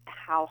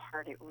how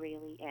hard it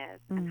really is,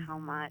 and how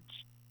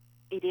much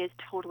it is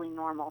totally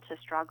normal to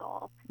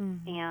struggle.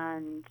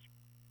 And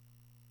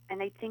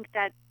I think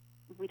that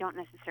we don't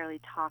necessarily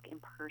talk in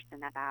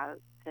person about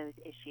those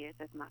issues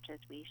as much as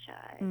we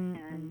should.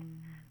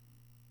 And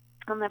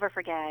I'll never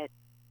forget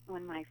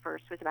when my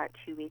first was about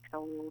 2 weeks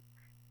old,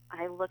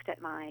 I looked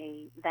at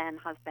my then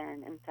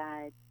husband and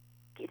said,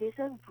 it is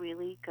a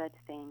really good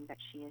thing that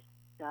she is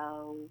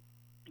so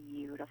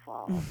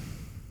beautiful.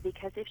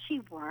 Because if she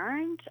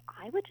weren't,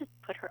 I would just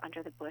put her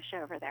under the bush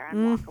over there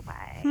and walk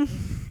away.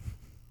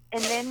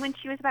 And then when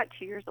she was about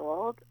 2 years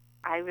old,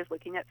 I was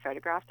looking at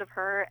photographs of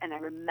her, and I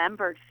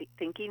remembered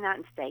thinking that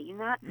and saying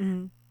that.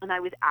 And I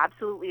was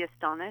absolutely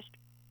astonished,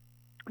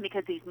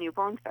 because these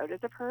newborn photos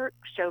of her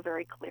show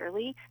very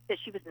clearly that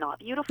she was not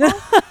beautiful.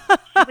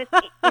 She was,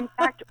 in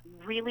fact,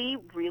 really,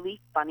 really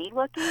funny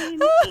looking.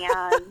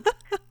 And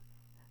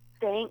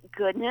thank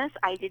goodness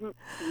I didn't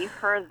see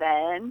her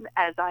then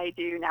as I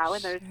do now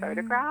in those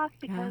photographs,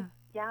 because,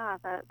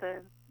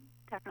 the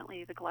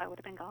definitely the glow would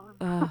have been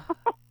gone.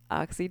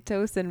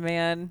 Oxytocin,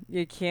 man.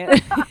 You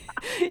can't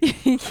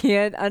you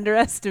can't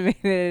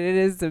underestimate it. It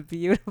is a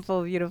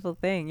beautiful, beautiful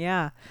thing.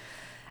 Yeah.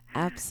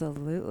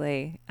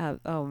 Absolutely.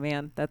 Oh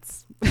man,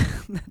 that's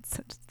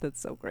that's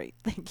so great.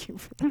 Thank you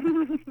for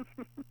that.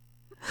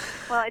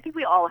 Well, I think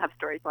we all have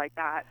stories like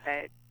that.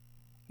 But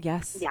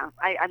yes. Yeah,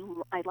 I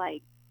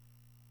like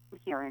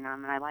hearing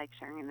them, and I like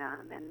sharing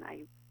them,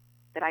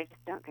 but I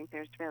just don't think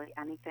there's really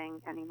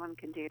anything anyone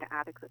can do to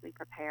adequately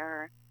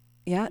prepare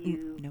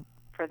you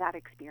for that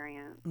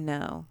experience.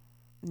 No.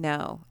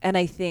 And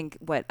I think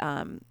what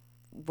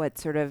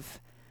sort of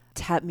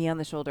tapped me on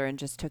the shoulder and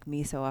just took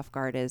me so off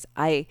guard is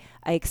I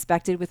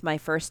expected with my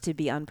first to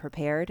be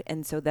unprepared,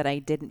 and so that I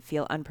didn't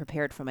feel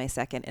unprepared for my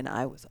second, and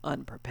I was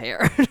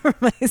unprepared for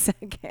my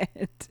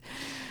second.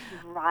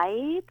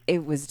 Right?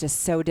 It was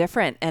just so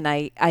different. And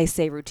I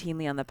say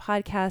routinely on the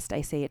podcast,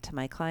 I say it to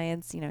my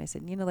clients, I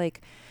said,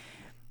 like,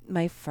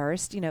 my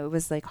first, it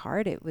was like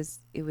hard. It was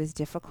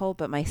difficult,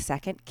 but my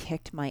second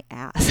kicked my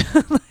ass,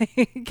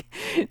 like,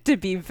 to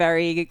be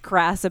very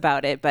crass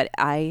about it. But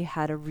I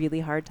had a really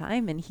hard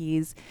time, and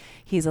he's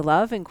a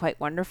love and quite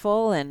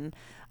wonderful and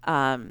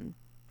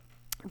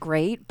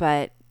great.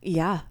 But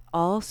yeah,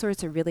 all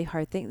sorts of really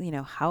hard things.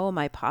 How am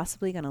I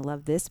possibly going to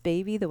love this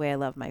baby the way I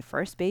love my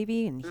first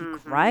baby? And he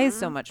cries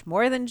so much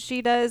more than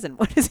she does. And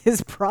what is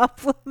his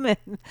problem?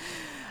 And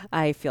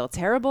I feel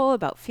terrible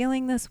about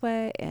feeling this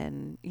way.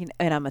 And,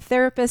 and I'm a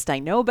therapist. I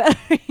know better,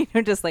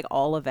 just like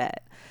all of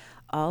it,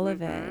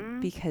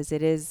 because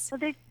it is. Well,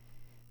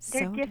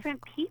 they're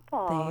different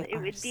people. It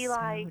would be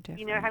like,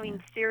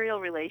 having serial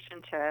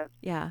relationships.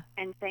 Yeah.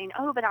 And saying,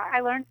 oh, but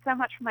I learned so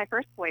much from my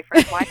first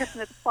boyfriend. Why doesn't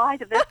it apply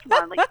to this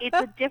one? Like, it's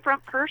a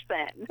different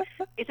person.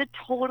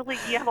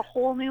 You have a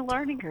whole new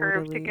learning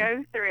curve to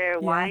go through.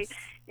 Yes. Why?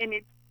 And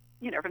it's,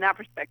 from that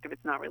perspective,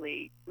 it's not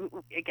really,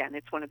 again,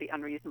 it's one of the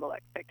unreasonable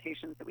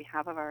expectations that we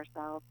have of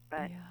ourselves.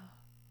 But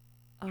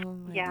Oh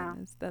my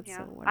goodness, that's so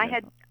wonderful. I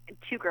had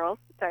 2 girls,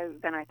 so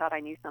then I thought I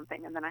knew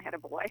something, and then I had a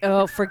boy.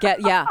 Oh,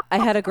 I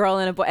had a girl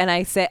and a boy, and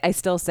I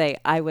still say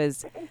I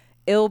was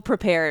ill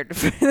prepared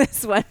for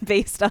this one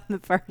based on the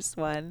first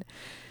one.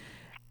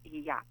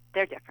 Yeah,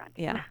 they're different.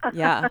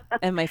 Yeah.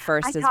 And my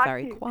first is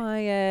very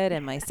quiet,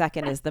 and my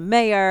second is the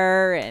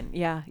mayor, and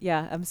yeah.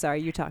 I'm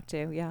sorry, you talk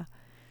too. Yeah.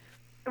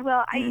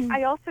 Well,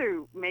 I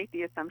also make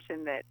the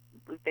assumption that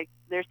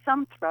there's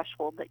some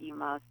threshold that you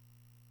must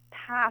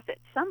pass at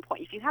some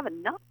point. If you have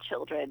enough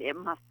children, it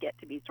must get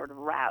to be sort of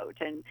route,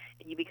 and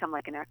you become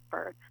like an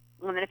expert.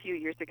 And then a few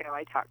years ago,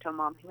 I talked to a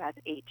mom who has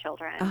 8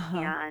 children,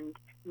 and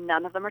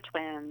none of them are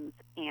twins,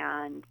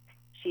 and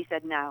she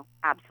said, no,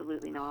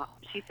 absolutely not.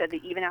 She said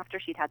that even after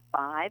she'd had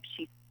 5,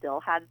 she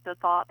still had the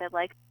thought that,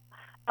 like,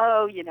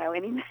 oh,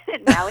 any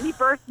minute now, any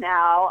birth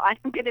now,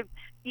 I'm going to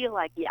feel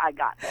like, yeah, I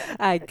got this.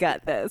 I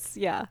got this.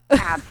 Yeah.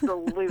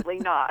 Absolutely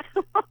not.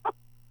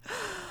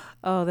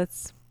 Oh,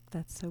 that's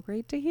so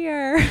great to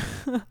hear.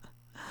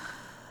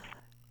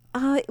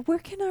 Where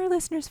can our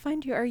listeners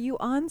find you? Are you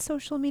on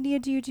social media?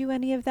 Do you do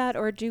any of that,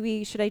 or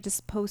should I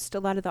just post a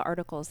lot of the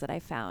articles that I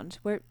found?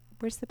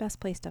 Where's the best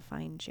place to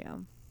find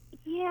you?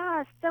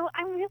 Yeah, so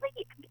I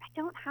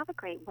don't have a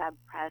great web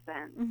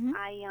presence. Mm-hmm.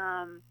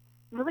 I'm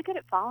really good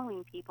at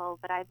following people,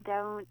 but I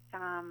don't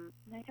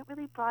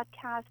really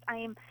broadcast.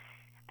 I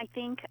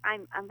think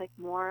I'm like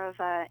more of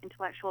a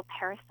intellectual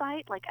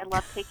parasite. Like, I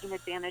love taking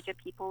advantage of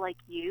people like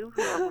you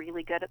who are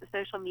really good at the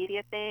social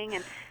media thing,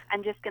 and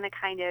I'm just going to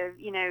kind of,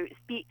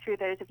 speak through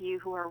those of you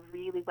who are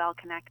really well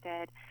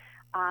connected.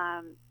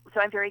 So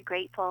I'm very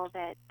grateful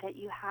that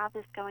you have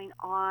this going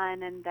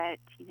on, and that,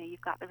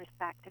 you've got the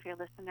respect of your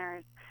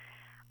listeners.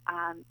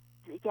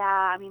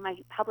 My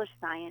published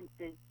science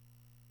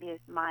is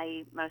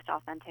my most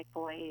authentic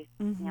voice.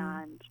 Mm-hmm.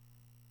 And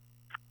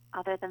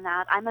other than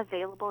that, I'm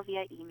available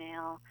via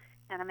email,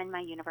 and I'm in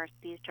my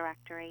university's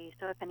directory.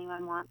 So if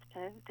anyone wants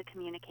to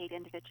communicate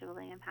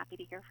individually, I'm happy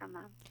to hear from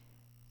them.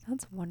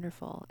 Sounds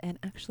wonderful, and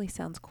actually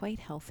sounds quite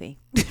healthy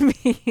to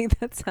me.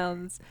 That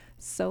sounds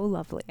so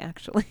lovely,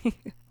 actually.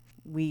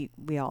 We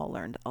all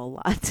learned a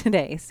lot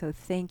today, so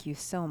thank you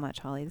so much,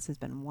 Hawley. This has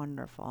been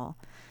wonderful.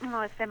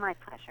 Oh, it's been my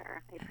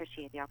pleasure. I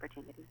appreciate the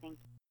opportunity. Thank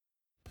you.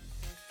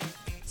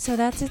 So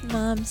that's it,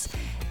 moms.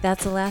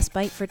 That's the last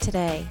bite for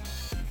today.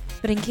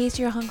 But in case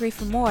you're hungry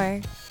for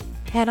more,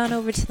 head on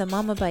over to the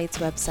Mama Bites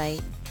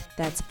website.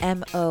 That's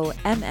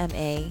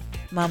MOMMA,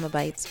 Mama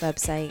Bites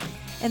website,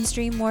 and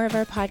stream more of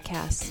our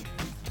podcasts.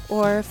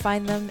 Or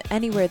find them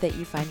anywhere that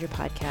you find your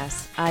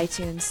podcasts: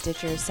 iTunes,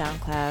 Stitcher,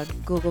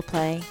 SoundCloud, Google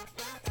Play.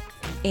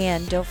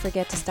 And don't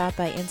forget to stop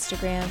by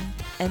Instagram,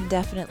 and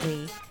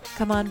definitely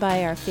come on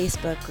by our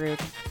Facebook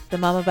group, the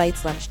Mama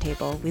Bites Lunch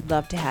Table. We'd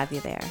love to have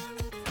you there.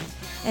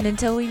 And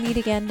until we meet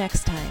again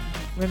next time,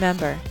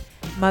 remember,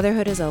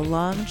 motherhood is a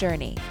long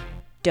journey.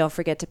 Don't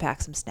forget to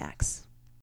pack some snacks.